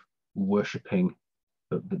sign of worshiping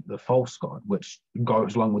the false God, which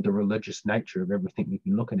goes along with the religious nature of everything we've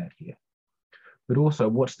been looking at here. But also,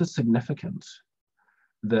 what's the significance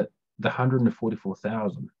that the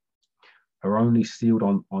 144,000 are only sealed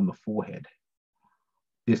on the forehead?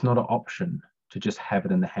 There's not an option to just have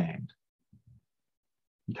it in the hand.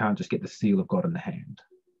 You can't just get the seal of God in the hand.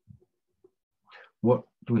 What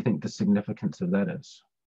do we think the significance of that is?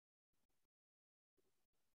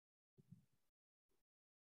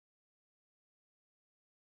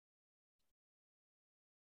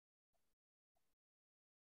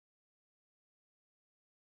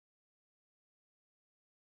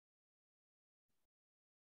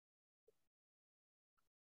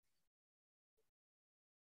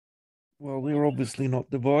 Well, they're obviously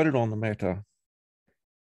not divided on the matter.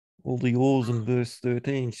 All the ors in verse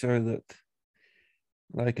 13 show that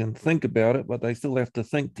they can think about it, but they still have to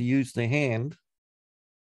think to use their hand.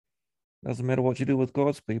 Doesn't matter what you do with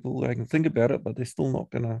God's people, they can think about it, but they're still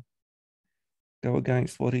not going to go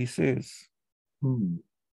against what he says.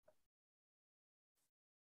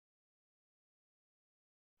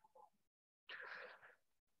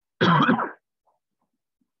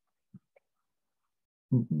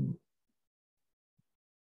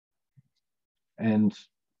 And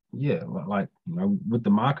yeah, like, you know, with the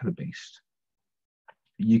mark of the beast,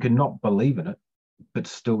 you can not believe in it, but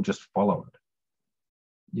still just follow it.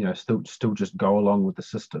 You know, still just go along with the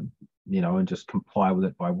system, you know, and just comply with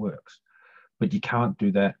it by works. But you can't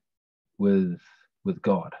do that with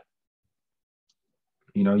God.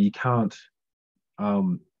 You know, you can't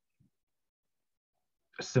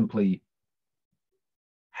simply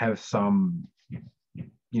have some,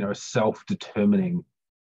 you know, self-determining,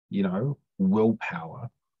 you know, willpower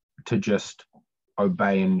to just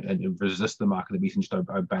obey and resist the mark of the beast and just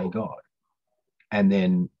obey God. And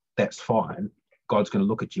then that's fine. God's going to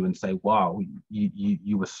look at you and say, wow,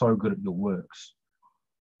 you were so good at your works.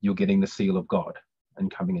 You're getting the seal of God and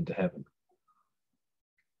coming into heaven.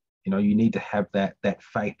 You know, you need to have that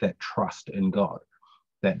faith, that trust in God,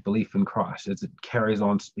 that belief in Christ, as it carries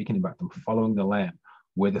on speaking about them, following the Lamb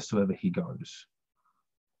whithersoever he goes.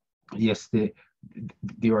 Yes,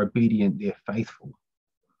 they're obedient, they're faithful.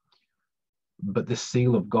 But the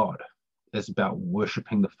seal of God is about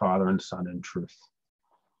worshiping the Father and Son in truth.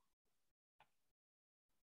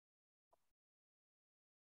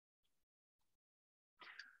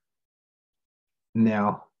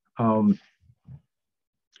 Now, so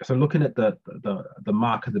looking at the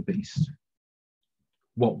mark of the beast,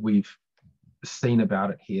 what we've seen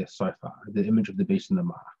about it here so far, the image of the beast and the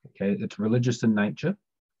mark, okay, it's religious in nature,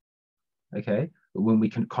 okay, but when we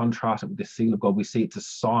can contrast it with the seal of God, we see it's a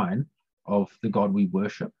sign of the God we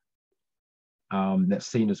worship. that's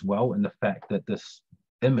seen as well in the fact that this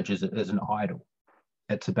image is an idol.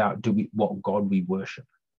 It's about what God we worship.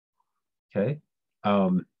 Okay,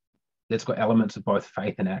 it's got elements of both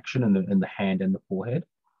faith and action in the hand and the forehead.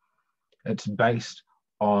 It's based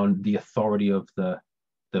on the authority of the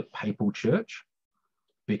papal church,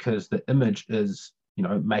 because the image is,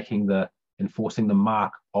 enforcing the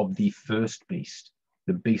mark of the first beast,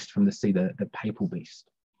 the beast from the sea, the papal beast.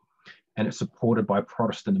 And it's supported by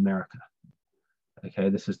Protestant America. Okay,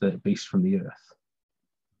 this is the beast from the earth.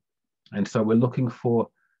 And so we're looking for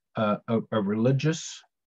a religious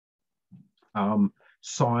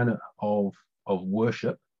sign of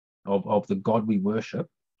worship, of the God we worship,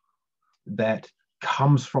 that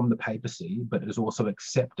comes from the papacy, but is also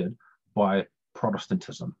accepted by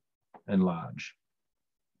Protestantism in large.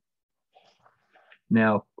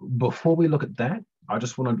 Now, before we look at that, I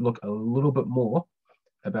just want to look a little bit more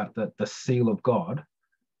about the seal of God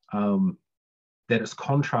that it's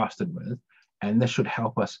contrasted with, and this should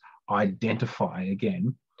help us identify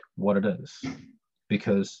again what it is,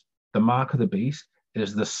 because the mark of the beast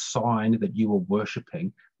is the sign that you are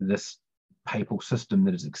worshipping this papal system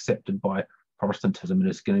that is accepted by Protestantism and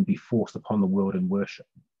is going to be forced upon the world in worship.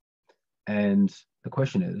 And the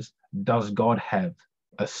question is, does God have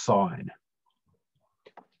a sign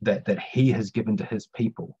that he has given to his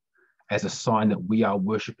people as a sign that we are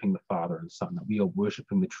worshipping the Father and Son, that we are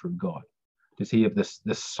worshipping the true God? Does he have this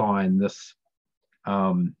sign, this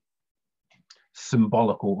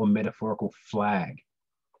symbolical or metaphorical flag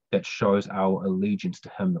that shows our allegiance to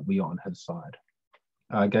him, that we are on his side?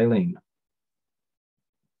 Galen.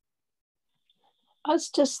 I was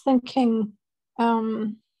just thinking,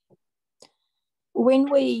 when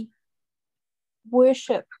we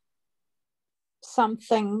worship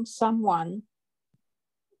something, someone,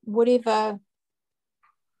 whatever,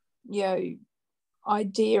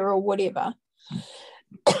 idea or whatever,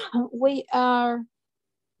 we are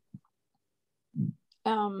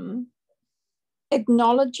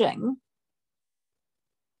acknowledging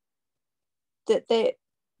that,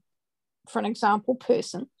 for an example,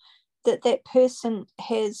 person, that person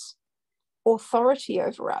has authority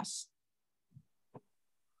over us.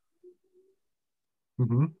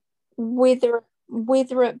 Mm-hmm. Whether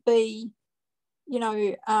it be,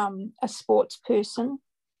 a sports person,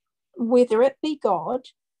 whether it be God,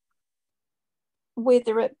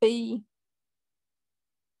 whether it be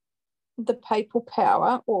the papal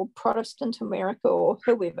power or Protestant America or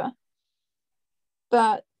whoever.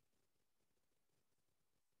 But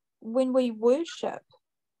when we worship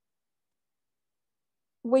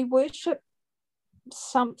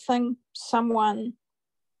something, someone,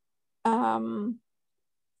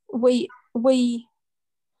 we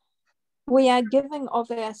are giving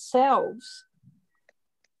of ourselves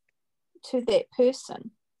to that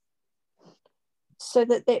person, so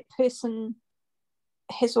that person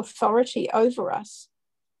has authority over us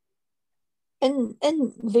in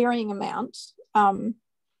varying amounts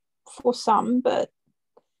for some, but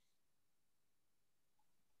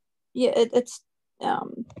it's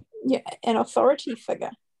an authority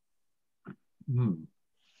figure. Mm.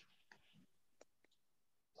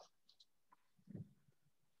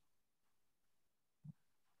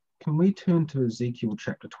 Can we turn to Ezekiel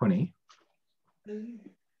chapter 20?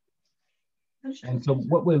 And so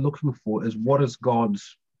what we're looking for is, what is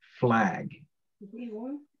God's flag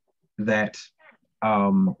that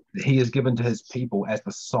he has given to his people as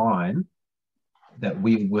the sign that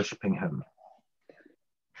we are worshiping him?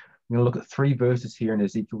 I'm going to look at 3 verses here in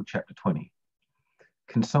Ezekiel chapter 20.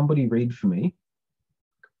 Can somebody read for me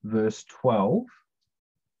verse 12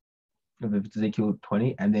 of Ezekiel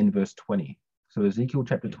 20 and then verse 20? So Ezekiel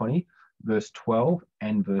chapter 20, verse 12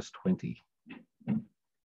 and verse 20.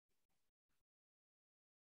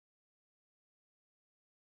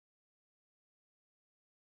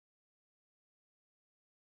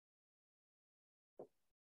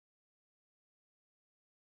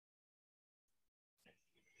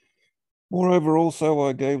 Moreover, also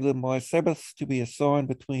I gave them my Sabbaths to be a sign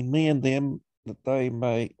between me and them, that they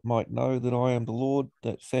might know that I am the Lord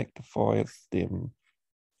that sanctifieth them.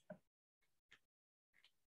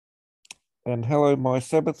 And hallow my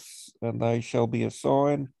Sabbaths, and they shall be a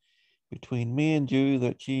sign between me and you,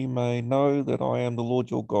 that ye may know that I am the Lord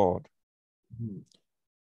your God.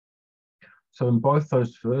 So in both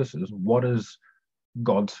those verses, what is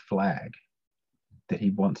God's flag that he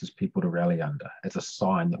wants his people to rally under as a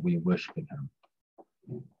sign that we are worshiping him?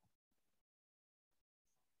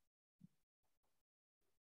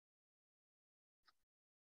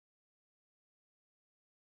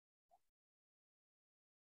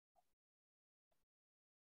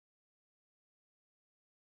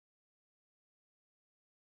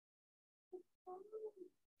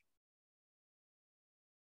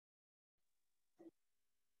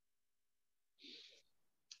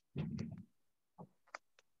 It's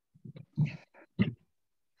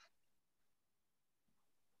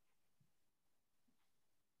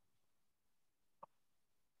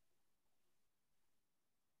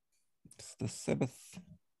the Sabbath.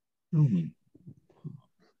 Mhm.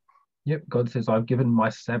 Yep, God says, I've given my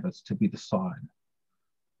Sabbaths to be the sign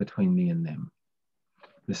between me and them.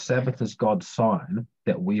 The Sabbath is God's sign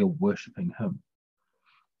that we are worshiping him.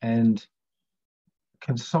 And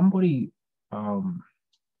can somebody, I'm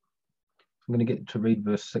going to get to read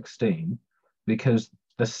verse 16, because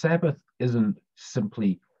the Sabbath isn't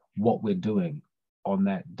simply what we're doing on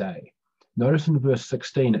that day. Notice in verse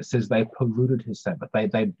 16, it says they polluted his Sabbath.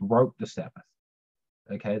 They broke the Sabbath.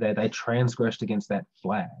 Okay, they transgressed against that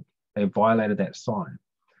flag. They violated that sign.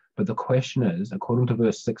 But the question is, according to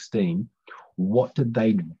verse 16, what did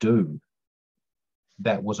they do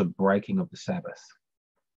that was a breaking of the Sabbath?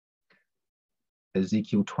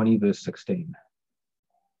 Ezekiel 20, verse 16.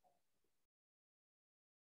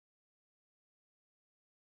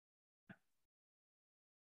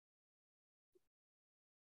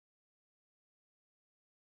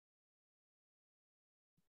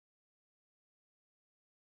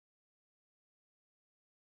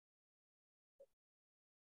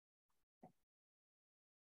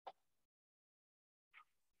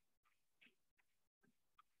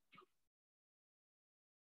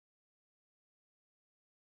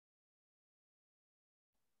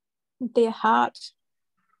 Their heart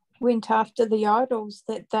went after the idols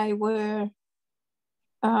that they were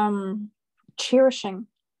cherishing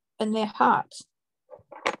in their hearts.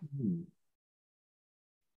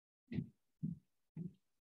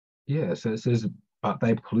 Yeah, so it says, but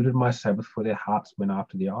they polluted my Sabbath, for their hearts went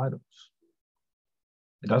after the idols.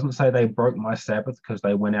 It doesn't say they broke my Sabbath because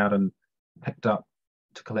they went out and picked up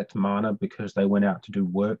to collect manna, because they went out to do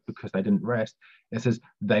work, because they didn't rest. It says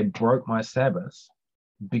they broke my Sabbath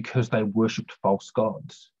because they worshipped false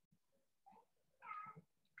gods.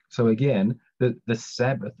 So again, the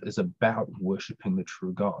Sabbath is about worshiping the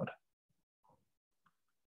true God.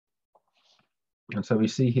 And so we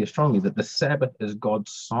see here strongly that the Sabbath is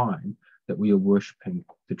God's sign that we are worshiping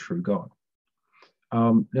the true God.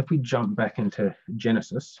 If we jump back into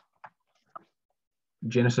Genesis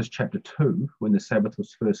chapter 2, when the Sabbath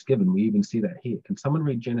was first given, we even see that here. Can someone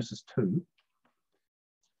read Genesis 2,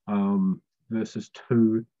 verses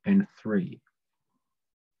 2 and 3?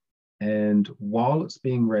 And while it's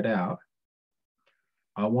being read out,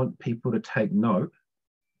 I want people to take note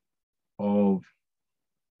of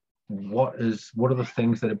what are the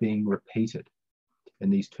things that are being repeated in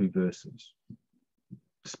these two verses.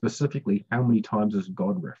 Specifically, how many times is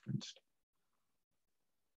God referenced?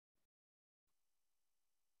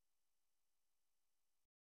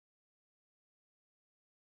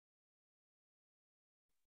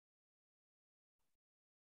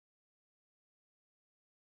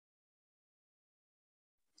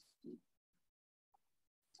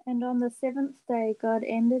 And on the seventh day God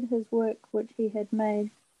ended his work which he had made,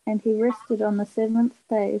 and he rested on the seventh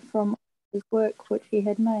day from his work which he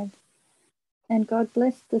had made. And God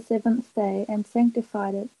blessed the seventh day and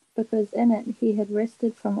sanctified it, because in it he had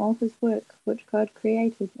rested from all his work which God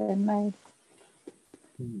created and made.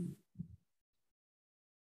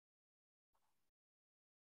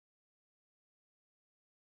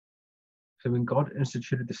 So when God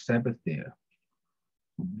instituted the Sabbath there,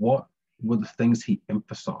 what were the things he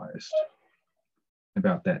emphasized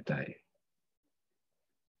about that day?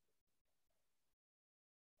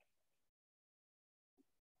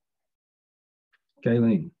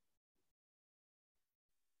 Galen.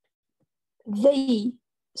 The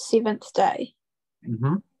seventh day.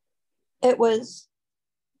 Mm-hmm. It was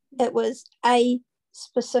a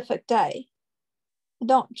specific day,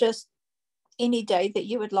 not just any day that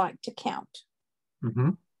you would like to count.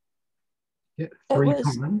 Mm-hmm. Yeah, 3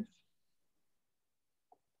 times.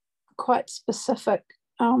 Quite specific.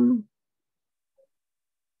 And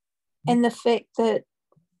the fact that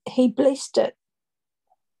he blessed it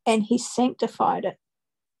and he sanctified it.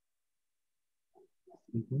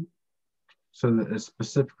 Mm-hmm. So that it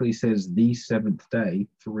specifically says the seventh day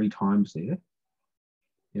 3 times there.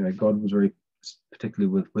 You know, God was very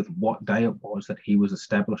particularly with what day it was that he was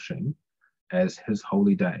establishing as his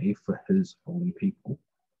holy day for his holy people.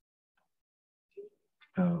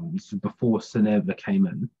 This is before sin ever came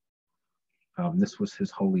in. This was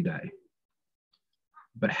his holy day.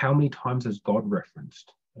 But how many times is God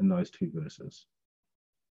referenced in those two verses?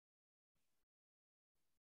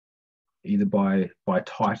 Either by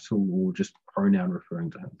title or just pronoun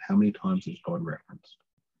referring to him. How many times is God referenced?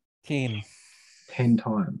 10. 10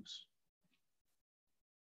 times.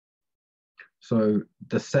 So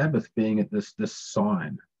the Sabbath being at this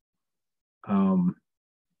sign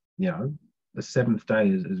The seventh day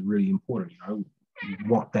is really important,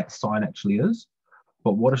 what that sign actually is.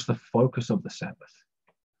 But what is the focus of the Sabbath?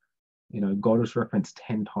 God is referenced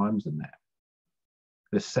 10 times in that.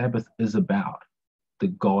 The Sabbath is about the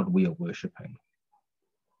God we are worshiping.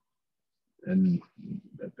 And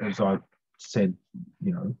as I've said,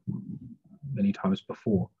 many times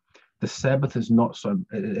before, the Sabbath is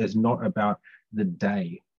not about the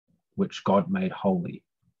day which God made holy.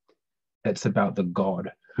 It's about the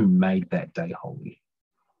God who made that day holy.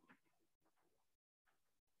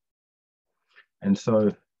 And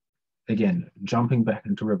so, again, jumping back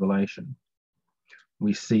into Revelation,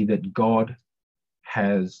 we see that God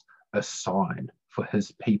has a sign for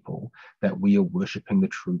his people that we are worshiping the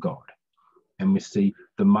true God. And we see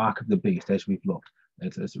the mark of the beast, as we've looked.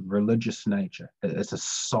 It's a religious nature. It's a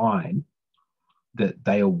sign that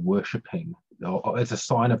they are worshiping. Or it's a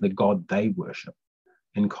sign of the God they worship,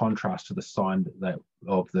 in contrast to the sign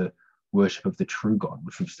of the worship of the true God,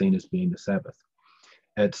 which we've seen as being the Sabbath.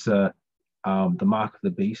 It's the mark of the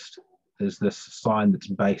beast is this sign that's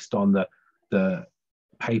based on the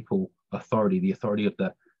papal authority, the authority of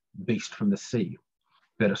the beast from the sea,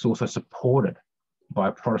 but it's also supported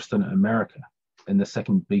by Protestant America and the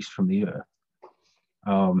second beast from the earth.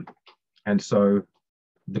 And so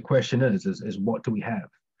the question is what do we have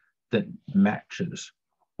that matches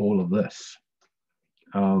all of this?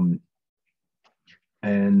 And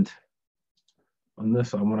on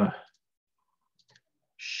this, I want to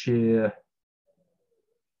share,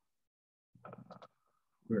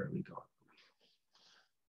 where have we got?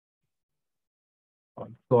 I've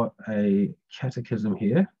got a catechism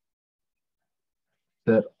here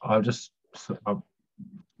that I'll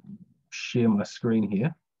share my screen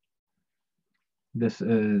here. This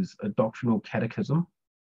is a doctrinal catechism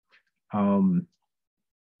of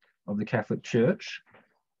the Catholic Church,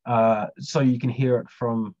 so you can hear it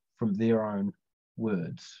from their own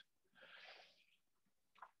words.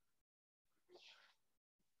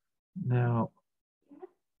 Now,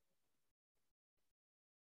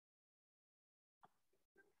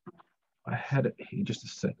 I had it here just a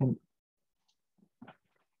second.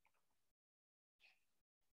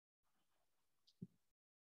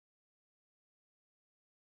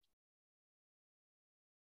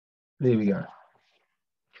 There we go.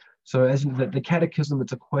 So as the catechism,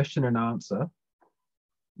 it's a question and answer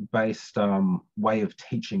based way of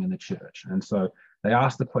teaching in the church. And so they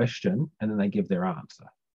ask the question and then they give their answer.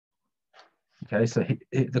 Okay, so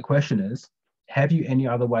the question is, have you any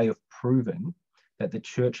other way of proving that the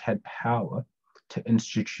church had power to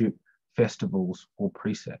institute festivals or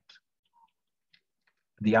precepts?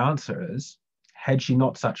 The answer is, had she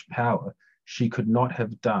not such power, she could not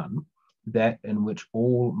have done that in which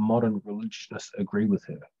all modern religionists agree with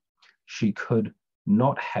her. She could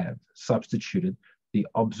not have substituted the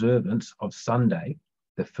observance of Sunday,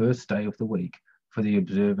 the first day of the week, for the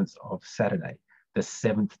observance of Saturday, the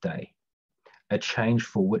seventh day, a change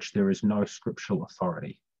for which there is no scriptural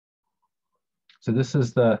authority. So this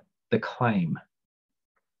is the claim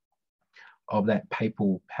of that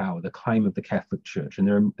papal power, the claim of the Catholic Church. And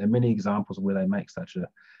there are many examples where they make such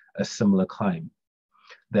a similar claim,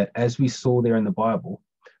 that as we saw there in the Bible,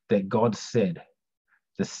 that God said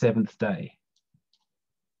the seventh day,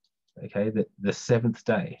 okay, that the seventh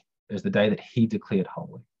day is the day that he declared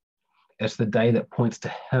holy. It's the day that points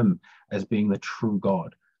to him as being the true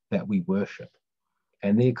God that we worship.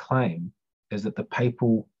 And their claim is that the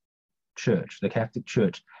papal church, the Catholic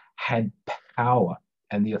Church, had power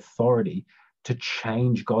and the authority to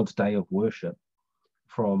change God's day of worship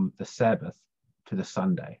from the Sabbath to the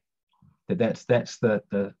Sunday. That's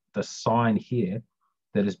the sign here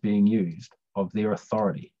that is being used of their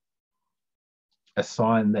authority. A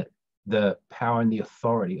sign that the power and the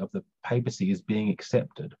authority of the papacy is being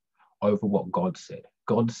accepted over what God said.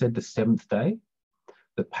 God said the seventh day.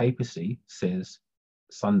 The papacy says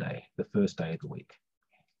Sunday, the first day of the week.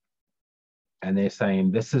 And they're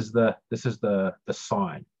saying this is the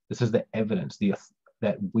sign, this is the evidence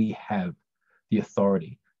that we have the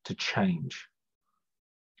authority to change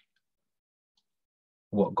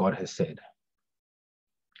what God has said,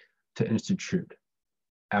 to institute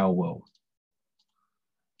our will.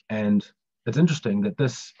 And it's interesting that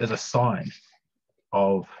this is a sign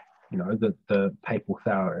of, the papal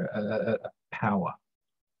power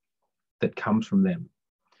that comes from them.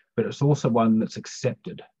 But it's also one that's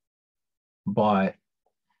accepted by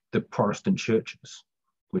the Protestant churches,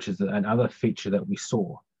 which is another feature that we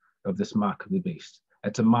saw of this mark of the beast.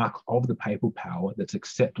 It's a mark of the papal power that's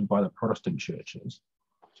accepted by the Protestant churches.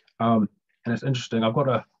 And it's interesting, I've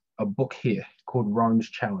got a book here called Rome's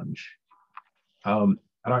Challenge.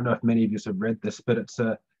 I don't know if many of you have read this, but it's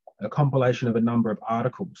a compilation of a number of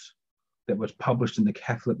articles that was published in the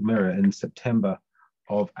Catholic Mirror in September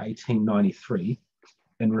of 1893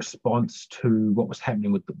 in response to what was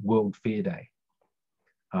happening with the World Fair Day,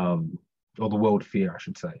 or the World Fair, I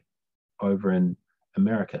should say, over in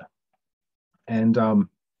America. And, you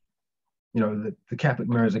know, the Catholic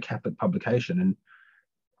Mirror is a Catholic publication, and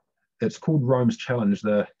it's called Rome's Challenge.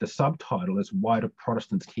 The subtitle is "Why Do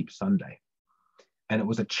Protestants Keep Sunday?" And it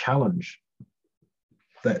was a challenge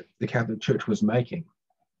that the Catholic Church was making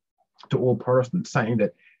to all Protestants, saying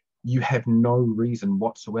that you have no reason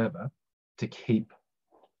whatsoever to keep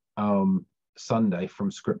Sunday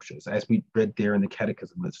from scriptures. As we read there in the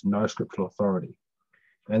Catechism, there's no scriptural authority.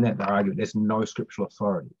 And that they argue there's no scriptural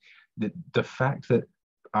authority. The fact that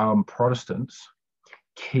Protestants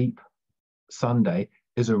keep Sunday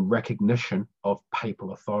is a recognition of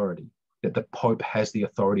papal authority, that the Pope has the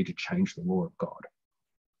authority to change the law of God.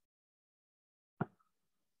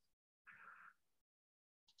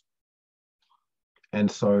 And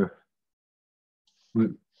so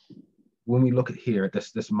when we look at here at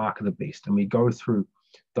this mark of the beast, and we go through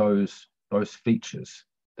those features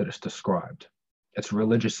that it's described, it's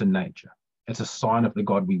religious in nature. It's a sign of the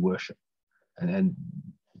God we worship. And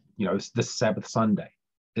you know, this Sabbath Sunday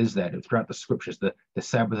is that. Throughout the scriptures, the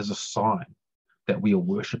Sabbath is a sign that we are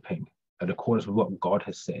worshiping in accordance with what God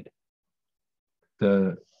has said.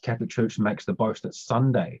 The Catholic Church makes the boast that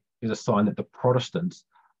Sunday is a sign that the Protestants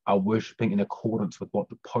are worshipping in accordance with what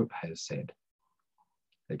the Pope has said.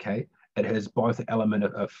 Okay, it has both an element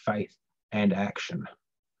of faith and action.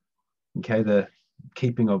 Okay, the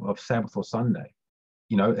keeping of Sabbath or Sunday,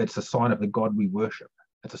 you know, it's a sign of the God we worship.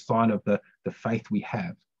 It's a sign of the faith we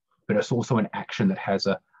have, but it's also an action that has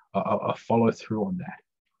a follow through on that.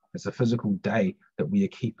 It's a physical day that we are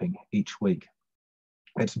keeping each week.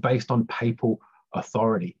 It's based on papal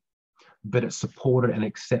authority, but it's supported and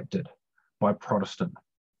accepted by Protestant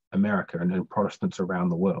America and then Protestants around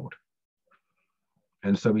the world.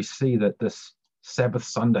 And so we see that this Sabbath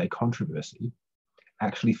Sunday controversy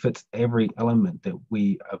actually fits every element that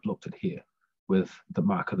we have looked at here with the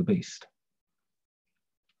mark of the beast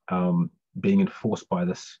being enforced by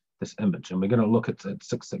this image. And we're going to look at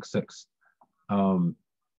 666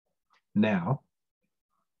 now,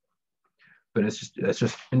 but it's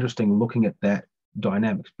just interesting looking at that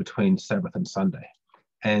dynamics between Sabbath and Sunday.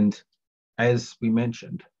 And as we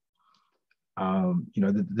mentioned, you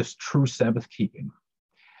know, this true Sabbath keeping,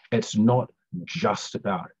 it's not just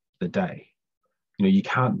about the day. You know, you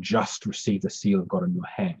can't just receive the seal of God in your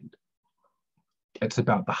hand. It's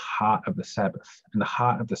about the heart of the Sabbath. And the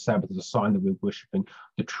heart of the Sabbath is a sign that we're worshiping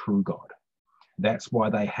the true God. That's why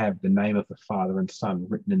they have the name of the Father and Son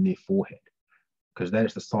written in their forehead, because that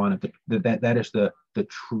is the sign of that is the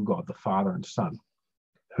true God, the Father and Son,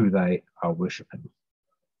 who they are worshiping.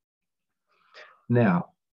 Now,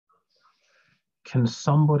 can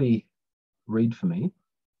somebody read for me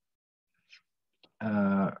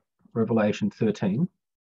Revelation 13,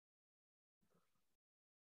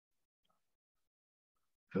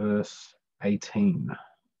 verse 18?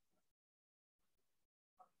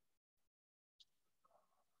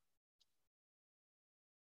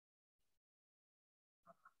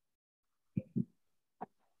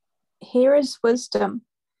 Here is wisdom.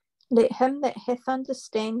 Let him that hath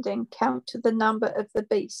understanding count to the number of the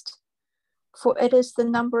beast, for it is the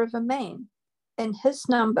number of a man, and his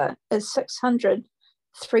number is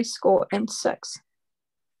 666.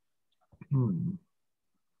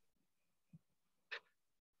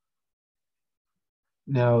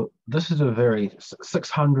 Now, this is a very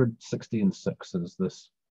 666 is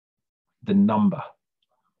the number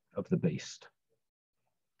of the beast.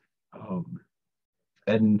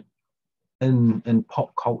 And in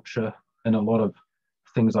pop culture and a lot of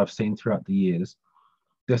things I've seen throughout the years,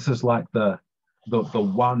 this is like the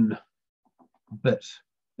one bit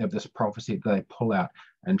of this prophecy that they pull out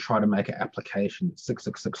and try to make an application.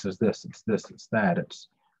 666 is this, it's that, it's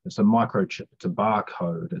a microchip, it's a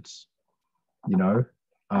barcode, it's, you know,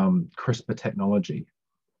 CRISPR technology,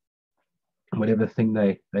 whatever thing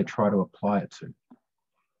they try to apply it to.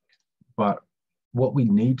 But what we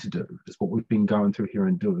need to do is what we've been going through here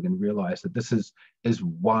and doing, and realize that this is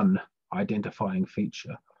one identifying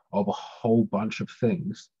feature of a whole bunch of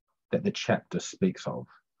things that the chapter speaks of,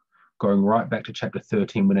 going right back to chapter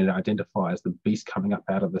 13 when it identifies the beast coming up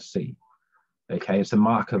out of the sea. Okay, it's a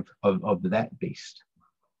mark of that beast.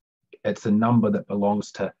 It's a number that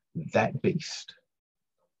belongs to that beast.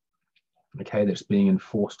 Okay, that's being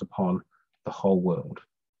enforced upon the whole world.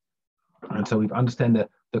 And so we understand the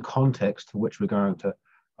context to which we're going to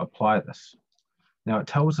apply this. Now it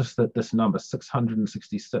tells us that this number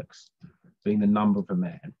 666 being the number of a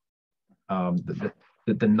man,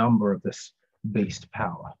 the number of this beast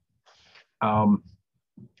power. There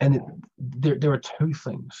are two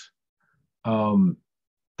things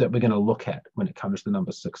that we're going to look at when it comes to the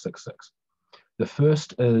number 666. The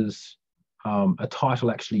first is a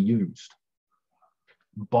title actually used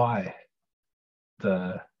by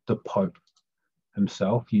the Pope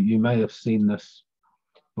himself. You may have seen this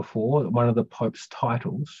before. One of the Pope's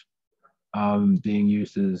titles being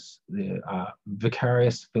used is the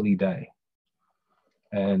Vicarius Filii Dei,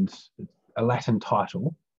 and a Latin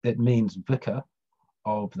title. It means vicar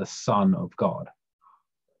of the Son of God.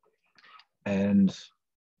 And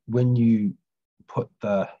when you put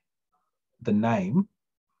the name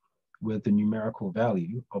with the numerical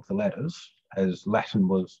value of the letters, as Latin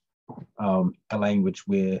was a language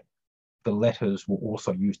where the letters were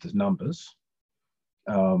also used as numbers.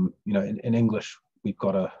 In English, we've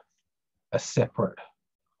got a separate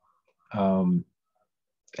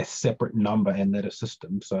number and letter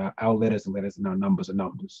system. So our letters are letters and our numbers are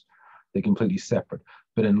numbers. They're completely separate.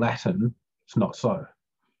 But in Latin, it's not so.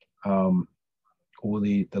 All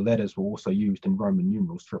the letters were also used in Roman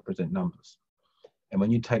numerals to represent numbers. And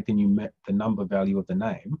when you take the number value of the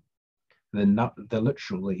name,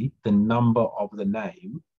 literally the number of the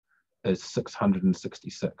name is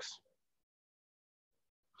 666.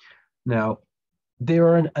 Now, there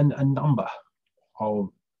are a number of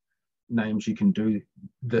names you can do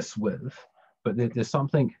this with, but there's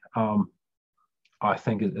something I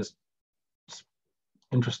think is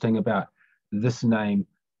interesting about this name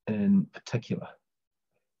in particular.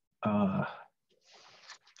 I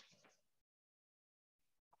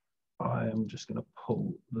am just going to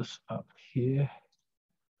pull this up here.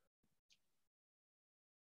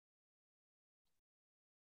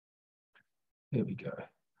 There we go.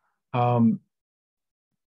 I'll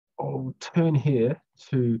turn here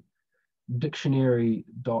to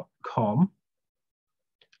dictionary.com.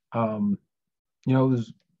 It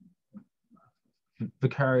was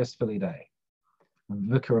Vicarius Filii Dei,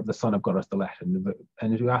 vicar of the Son of God is the Latin.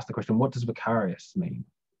 And if you ask the question, what does vicarius mean?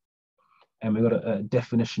 And we've got a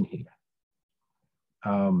definition here.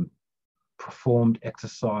 Performed,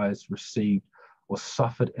 exercised, received, or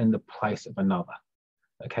suffered in the place of another.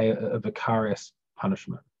 Okay, a vicarious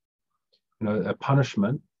punishment. A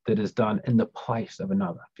punishment that is done in the place of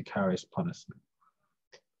another, vicarious punishment.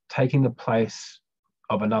 Taking the place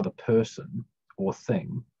of another person or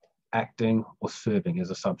thing, acting or serving as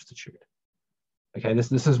a substitute. Okay,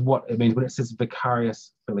 this is what it means when it says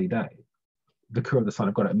Vicarius Filii Dei, vicar of the Son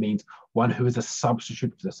of God. It means one who is a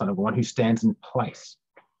substitute for the Son of God, one who stands in place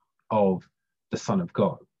of the Son of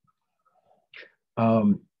God.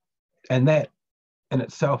 And that in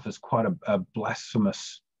itself is quite a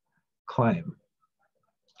blasphemous claim.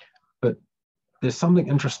 But there's something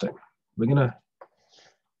interesting. We're gonna,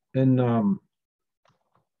 in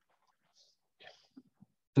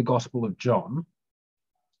the Gospel of John,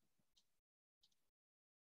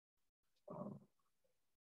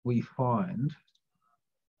 we find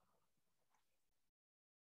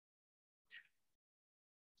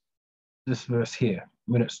this verse here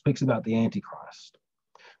when it speaks about the Antichrist.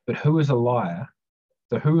 But who is a liar?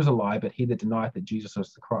 So who is a liar but he that denieth that Jesus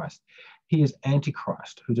is the Christ? He is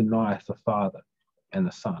Antichrist, who denieth the Father and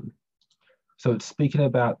the Son. So it's speaking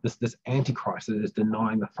about this Antichrist that is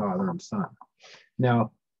denying the Father and Son.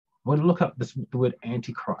 Now, we're going to look up the word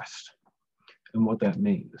Antichrist and what that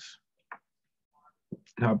means.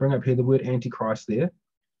 Now, I bring up here the word Antichrist there.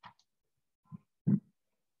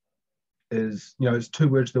 It's two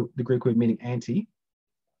words, the Greek word meaning anti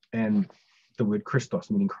and the word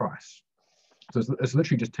Christos meaning Christ. So it's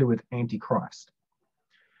literally just two words, Antichrist.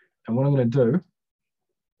 And what I'm going to do,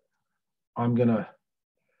 I'm going to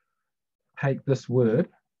take this word,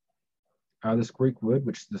 this Greek word,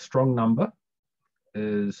 which the strong number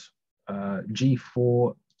is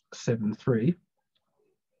G473,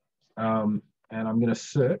 and I'm going to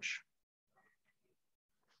search.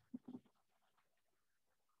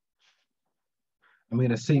 I'm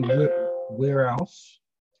going to see where else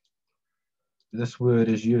this word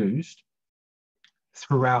is used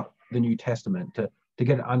throughout the New Testament to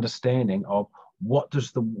get an understanding of what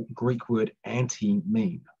does the Greek word anti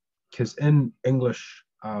mean. Because in English,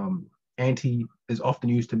 anti is often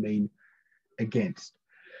used to mean against.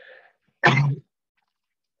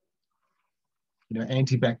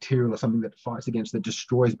 Antibacterial or something that fights against, that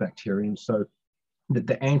destroys bacteria. And so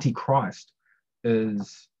the Antichrist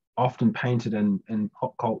is often painted in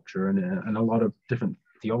pop culture and a lot of different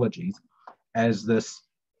theologies as this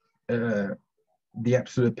the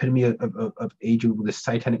absolute epitome of evil, the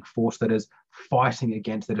satanic force that is fighting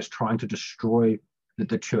against, that is trying to destroy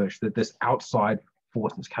the church, that this outside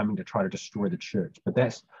force that's coming to try to destroy the church. But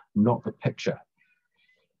that's not the picture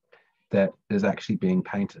that is actually being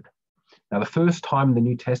painted. Now, the first time in the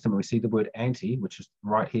New Testament we see the word anti, which is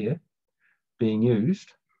right here, being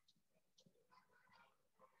used,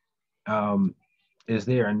 is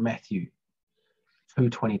there in Matthew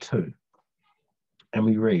 2:22. And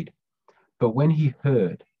we read, "But when he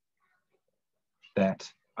heard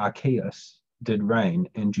that Archelaus did reign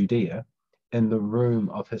in Judea in the room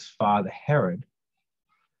of his father Herod,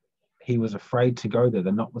 he was afraid to go there,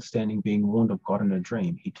 and notwithstanding being warned of God in a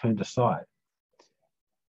dream, he turned aside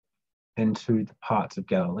into the parts of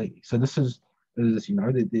Galilee." So this is you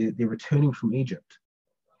know, they're returning from Egypt.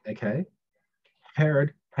 Okay,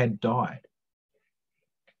 Herod had died,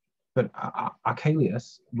 but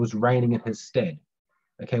Archelaus was reigning in his stead.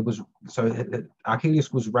 Okay,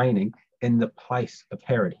 Archelaus was reigning in the place of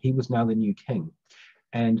Herod. He was now the new king,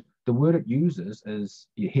 and the word it uses is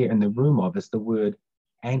here in the room of is the word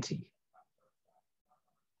anti.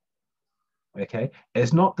 Okay,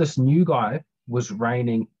 it's not this new guy was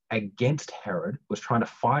reigning against Herod, was trying to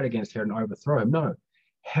fight against Herod and overthrow him. No,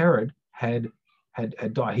 Herod had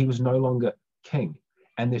died. He was no longer king,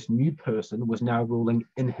 and this new person was now ruling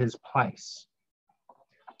in his place.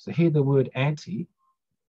 So here the word anti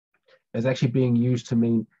is actually being used to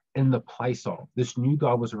mean in the place of. This new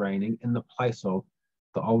guy was reigning in the place of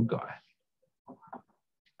the old guy.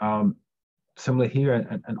 Similar here,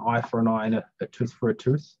 an eye for an eye and a tooth for a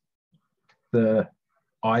tooth. The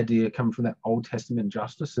idea coming from that Old Testament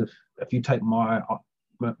justice. If you take my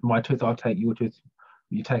tooth, I'll take your tooth.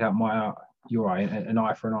 You take out your eye, an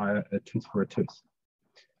eye for an eye, a tooth for a tooth.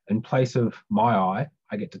 In place of my eye,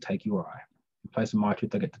 I get to take your eye. In place of my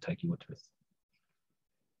tooth, I get to take your tooth.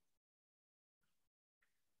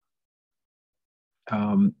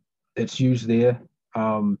 It's used there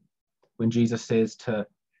when Jesus says to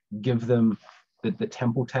give them the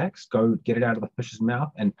temple tax, go get it out of the fish's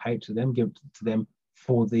mouth and pay it to them, give it to them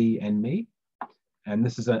for thee and me. And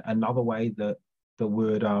this is another way that the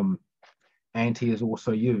word anti is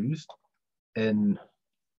also used in,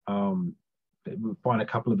 we'll find a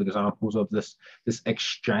couple of examples of this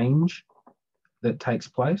exchange that takes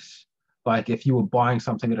place. Like if you were buying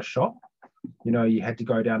something at a shop, you know, you had to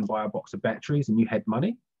go down and buy a box of batteries and you had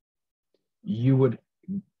money, you would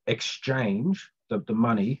exchange the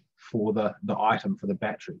money for the item, for the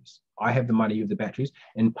batteries. I have the money, you have the batteries.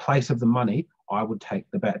 In place of the money, I would take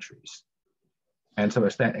the batteries. And so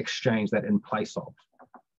it's that exchange, that in place of.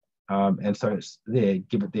 And so it's there,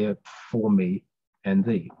 give it there for me and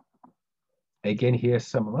thee. Again here,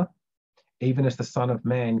 similar. Even as the Son of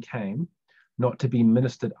Man came, not to be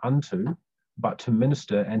ministered unto, but to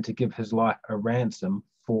minister and to give his life a ransom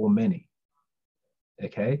for many.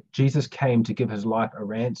 Okay, Jesus came to give his life a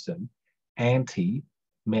ransom,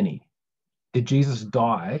 anti-many. Did Jesus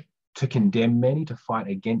die to condemn many, to fight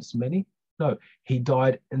against many? No, he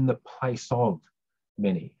died in the place of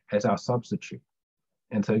many as our substitute.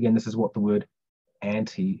 And so again, this is what the word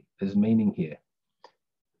anti is meaning here.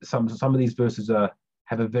 Some of these verses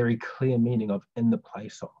have a very clear meaning of in the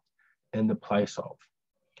place of, in the place of.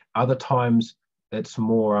 Other times it's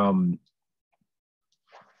more,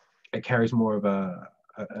 it carries more of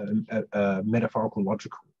a metaphorical,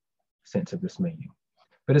 logical sense of this meaning.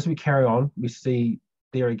 But as we carry on, we see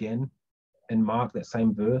there again in Mark, that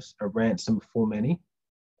same verse, a ransom for many.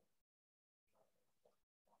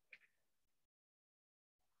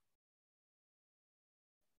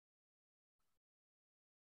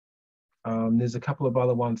 There's a couple of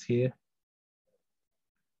other ones here.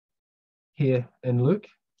 Here in Luke,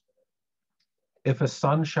 if a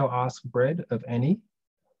son shall ask bread of any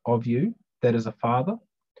of you that is a father,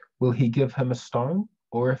 will he give him a stone?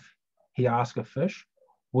 Or if he ask a fish,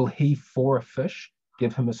 will he for a fish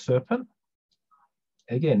give him a serpent?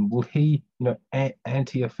 Again, will he,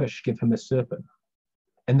 anti a fish, give him a serpent?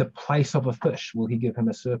 In the place of a fish, will he give him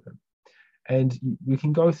a serpent? And we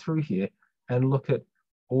can go through here and look at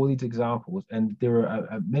all these examples, and there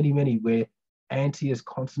are many, many where anti is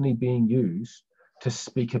constantly being used to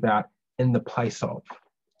speak about in the place of.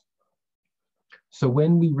 So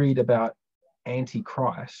when we read about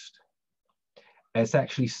Antichrist, it's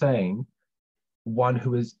actually saying one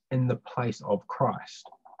who is in the place of Christ.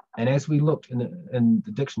 And as we looked in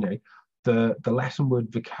the dictionary, the Latin word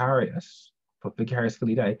vicarius, for vicarius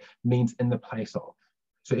filii Dei, means in the place of.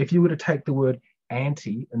 So if you were to take the word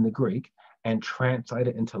anti in the Greek and translate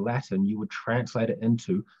it into Latin, you would translate it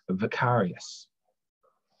into vicarius.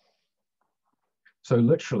 So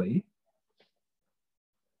literally,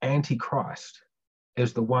 Antichrist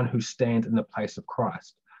is the one who stands in the place of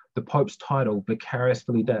Christ. The Pope's title, Vicarius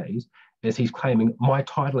Filii Deus, is he's claiming, my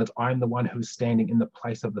title is I'm the one who's standing in the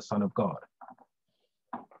place of the Son of God.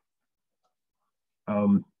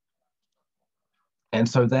 And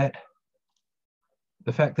so that,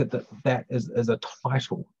 the fact that that is a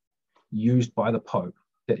title used by the Pope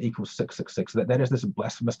that equals 666, that is this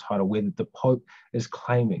blasphemous title where the Pope is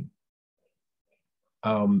claiming,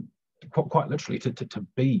 quite literally, to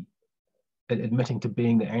be, admitting to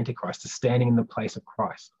being the Antichrist, to standing in the place of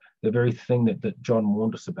Christ, the very thing that John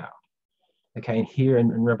warned us about. Okay, and here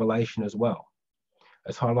in Revelation as well,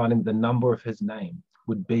 it's highlighting the number of his name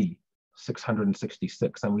would be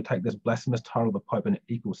 666, and we take this blasphemous title of the Pope and it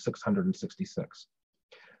equals 666.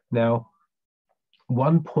 Now,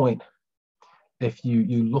 one point, if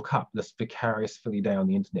you look up this Vicarius Filii Dei on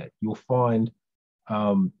the internet, you'll find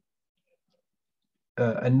a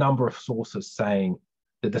number of sources saying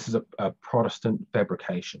that this is a Protestant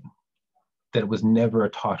fabrication, that it was never a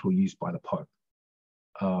title used by the Pope,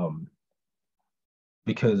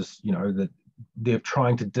 because, you know, that they're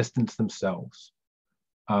trying to distance themselves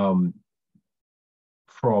from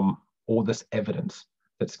all this evidence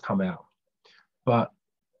that's come out. But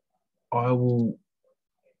I will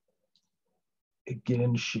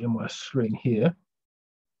again share my screen here.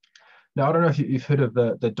 Now, I don't know if you've heard of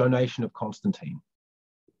the donation of Constantine.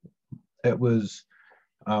 It was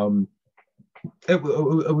a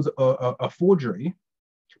forgery,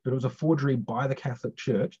 but it was a forgery by the Catholic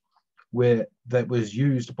Church, where that was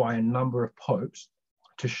used by a number of popes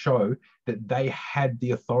to show that they had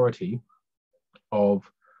the authority of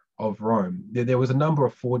Rome. There was a number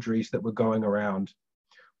of forgeries that were going around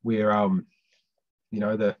where you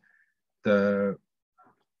know, the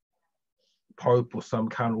Pope or some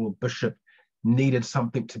cardinal or bishop needed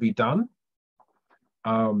something to be done,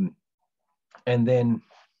 and then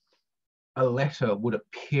a letter would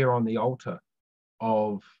appear on the altar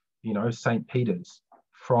of, you know, St. Peter's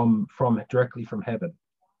from directly from heaven,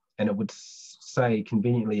 and it would say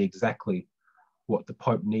conveniently exactly what the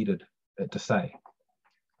Pope needed it to say.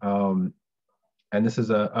 And this is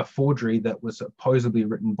a forgery that was supposedly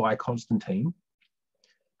written by Constantine,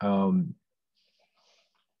 where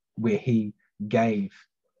he gave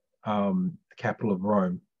the capital of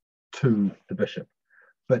Rome to the bishop.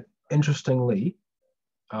 But interestingly,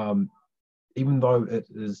 even though it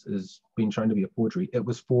is being shown to be a forgery, it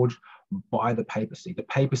was forged by the papacy. The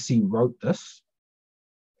papacy wrote this,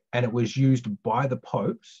 and it was used by the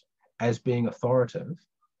popes as being authoritative.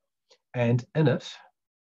 And in it,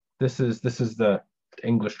 this is the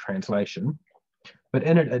English translation, but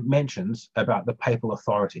in it mentions about the papal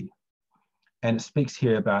authority, and it speaks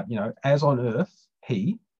here about, you know, as on earth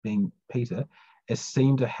he, being Peter, is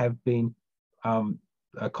seen to have been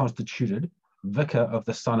constituted vicar of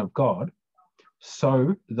the Son of God,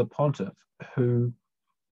 so the pontiff, who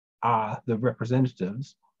are the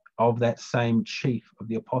representatives of that same chief of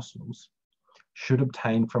the apostles, should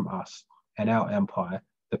obtain from us and our empire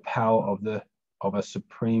the power of a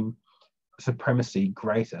supremacy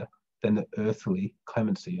greater than the earthly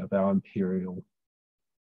clemency of our imperial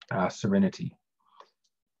serenity.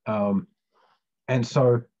 And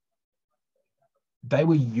so they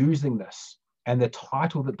were using this, and the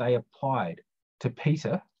title that they applied to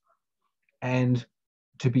Peter and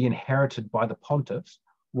to be inherited by the pontiffs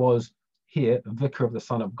was here, Vicar of the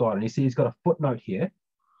Son of God. And you see he's got a footnote here,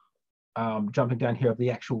 jumping down here, of the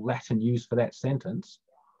actual Latin used for that sentence,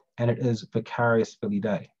 and it is Vicarius Filii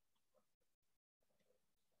Dei.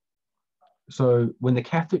 So when the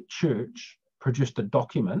Catholic Church produced a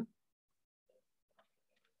document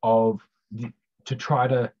to try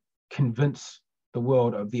to convince the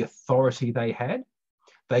world of the authority they had,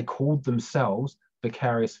 they called themselves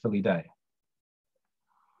Vicarius Filii Dei.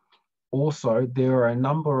 Also, there are a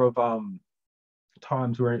number of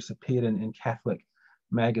times where it's appeared in Catholic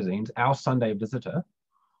magazines. Our Sunday Visitor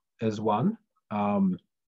is one,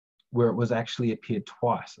 where it was actually appeared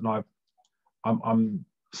twice. And I'm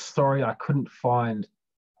sorry I couldn't find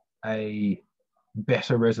a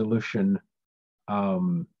better resolution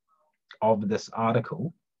of this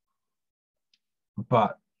article,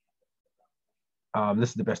 but this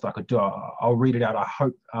is the best I could do. I'll read it out. I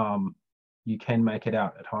hope you can make it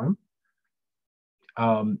out at home.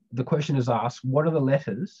 The question is asked, what are the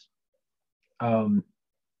letters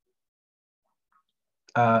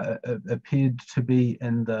appeared to be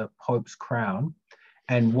in the Pope's crown,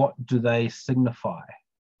 and what do they signify,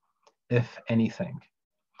 if anything?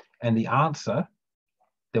 And the answer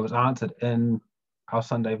that was answered in Our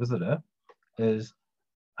Sunday Visitor is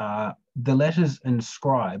the letters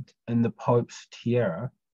inscribed in the Pope's tiara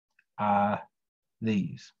are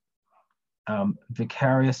these.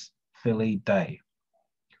 Vicarius Filii Dei,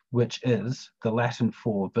 which is the Latin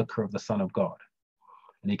for Vicar of the Son of God.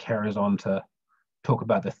 And he carries on to talk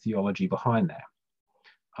about the theology behind that.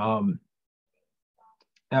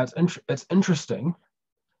 Now, it's interesting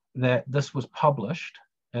that this was published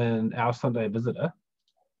in our Sunday Visitor.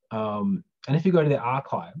 And if you go to their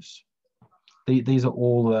archives, these are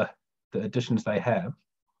all the editions they have.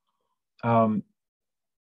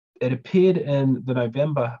 It appeared in the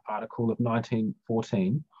November article of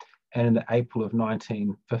 1914 and in the April of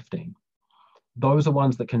 1915. Those are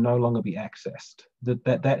ones that can no longer be accessed.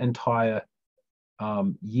 That entire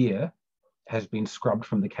year has been scrubbed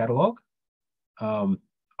from the catalogue. I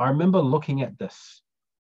remember looking at this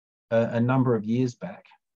a number of years back,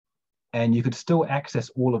 and you could still access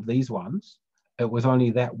all of these ones. It was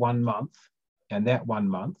only that 1 month and that 1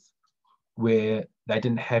 month where they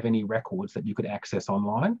didn't have any records that you could access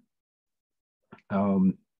online,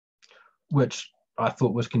 which I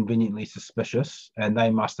thought was conveniently suspicious, and they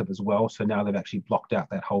must have as well. So now they've actually blocked out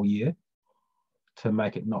that whole year to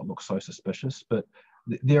make it not look so suspicious. But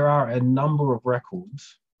there are a number of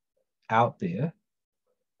records out there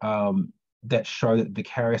that show that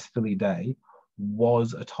Vicarius Filii Dei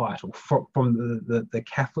was a title from the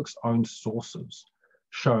Catholics' own sources,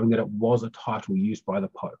 showing that it was a title used by the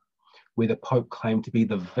Pope, where the Pope claimed to be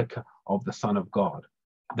the vicar of the Son of God,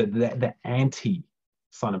 the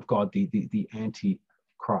anti-Son of God, the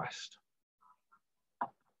anti-Christ.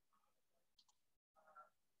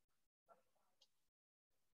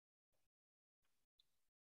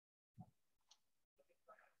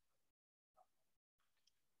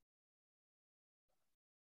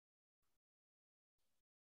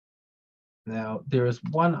 Now, there is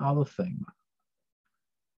one other thing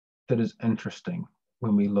that is interesting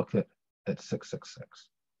when we look at 666.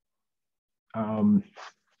 And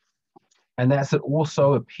that's it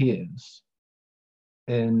also appears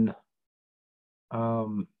in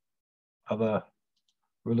other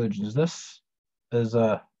religions. This is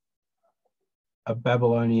a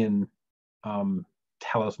Babylonian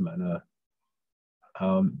talisman,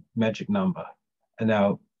 a magic number. And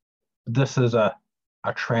now this is a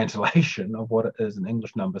translation of what it is in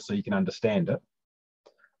English number so you can understand it.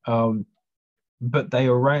 But they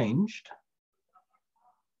arranged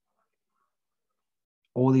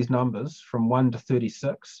all these numbers from 1 to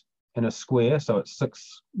 36 in a square, so it's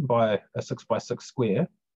 6 by 6 square,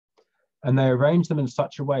 and they arranged them in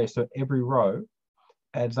such a way so every row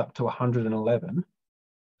adds up to 111,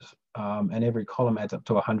 and every column adds up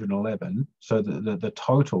to 111, so the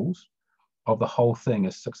totals of the whole thing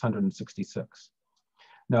is 666.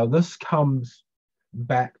 Now this comes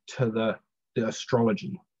back to the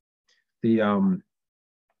astrology, and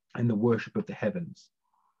the worship of the heavens.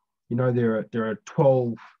 You know, there are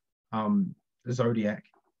 12 zodiac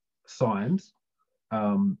signs,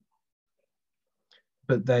 but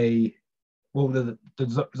the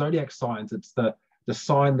zodiac signs, it's the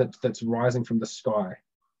sign that's rising from the sky,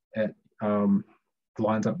 at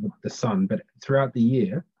lines up with the sun. But throughout the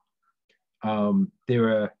year,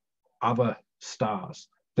 there are other stars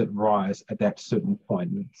that rise at that certain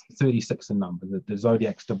point. It's 36 in number. The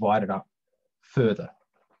zodiac's divided up further,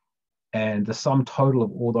 and the sum total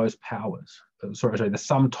of all those powers, the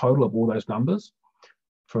sum total of all those numbers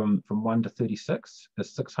from 1 to 36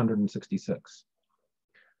 is 666.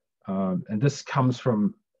 And this comes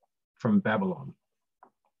from Babylon.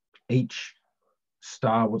 Each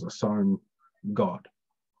star was its own god,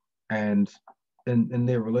 and in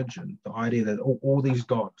their religion, the idea that all these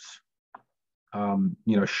gods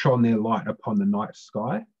shone their light upon the night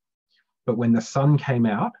sky, but when the sun came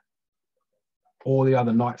out, all the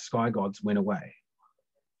other night sky gods went away.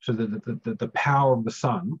 So the power of the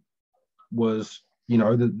sun was,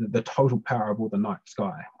 the total power of all the night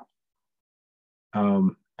sky.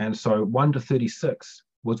 And so 1 to 36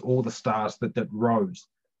 was all the stars that rose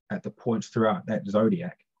at the points throughout that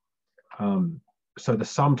zodiac. So the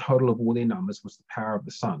sum total of all their numbers was the power of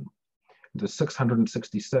the sun. The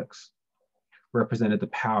 666 represented the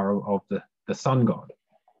power of the sun god.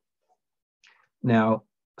 Now,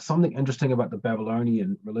 something interesting about the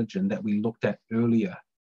Babylonian religion that we looked at earlier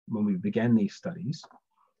when we began these studies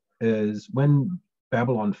is when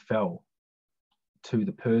Babylon fell to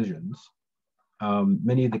the Persians,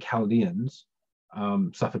 many of the Chaldeans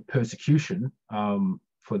suffered persecution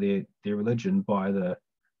for their religion by the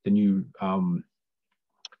new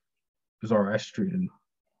Zoroastrian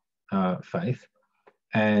faith,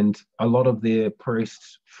 and a lot of their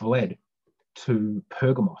priests fled to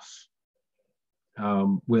Pergamos,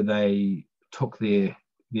 where they took their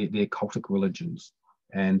cultic religions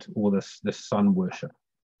and all this sun worship.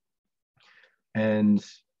 And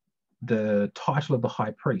the title of the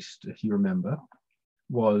high priest, if you remember,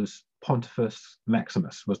 was Pontifex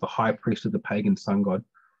Maximus, was the high priest of the pagan sun god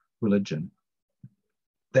religion.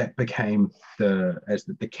 That became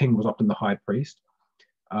the king was often the high priest.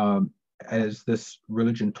 As this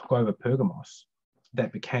religion took over Pergamos,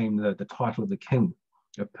 that became the title of the king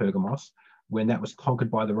of Pergamos. When that was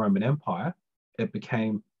conquered by the Roman Empire, it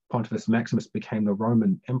became Pontifex Maximus became the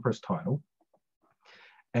Roman emperor's title.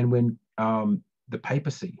 And when the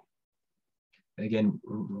papacy again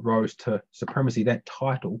rose to supremacy, that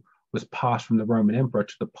title was passed from the Roman emperor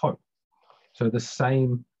to the Pope. So the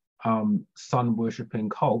same sun worshipping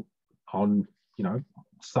cult on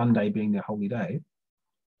Sunday being their holy day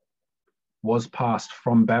was passed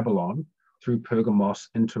from Babylon through Pergamos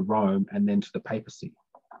into Rome and then to the papacy.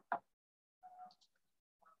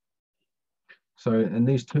 So in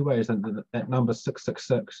these two ways, that number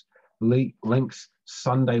 666 links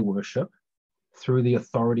Sunday worship through the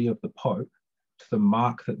authority of the Pope to the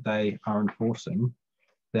mark that they are enforcing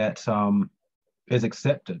that is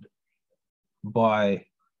accepted by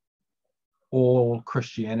all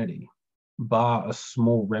Christianity, bar a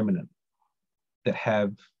small remnant that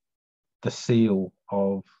have the seal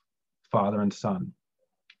of Father and Son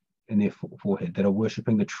in their forehead, that are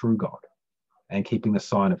worshipping the true God and keeping the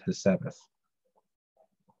sign of his Sabbath.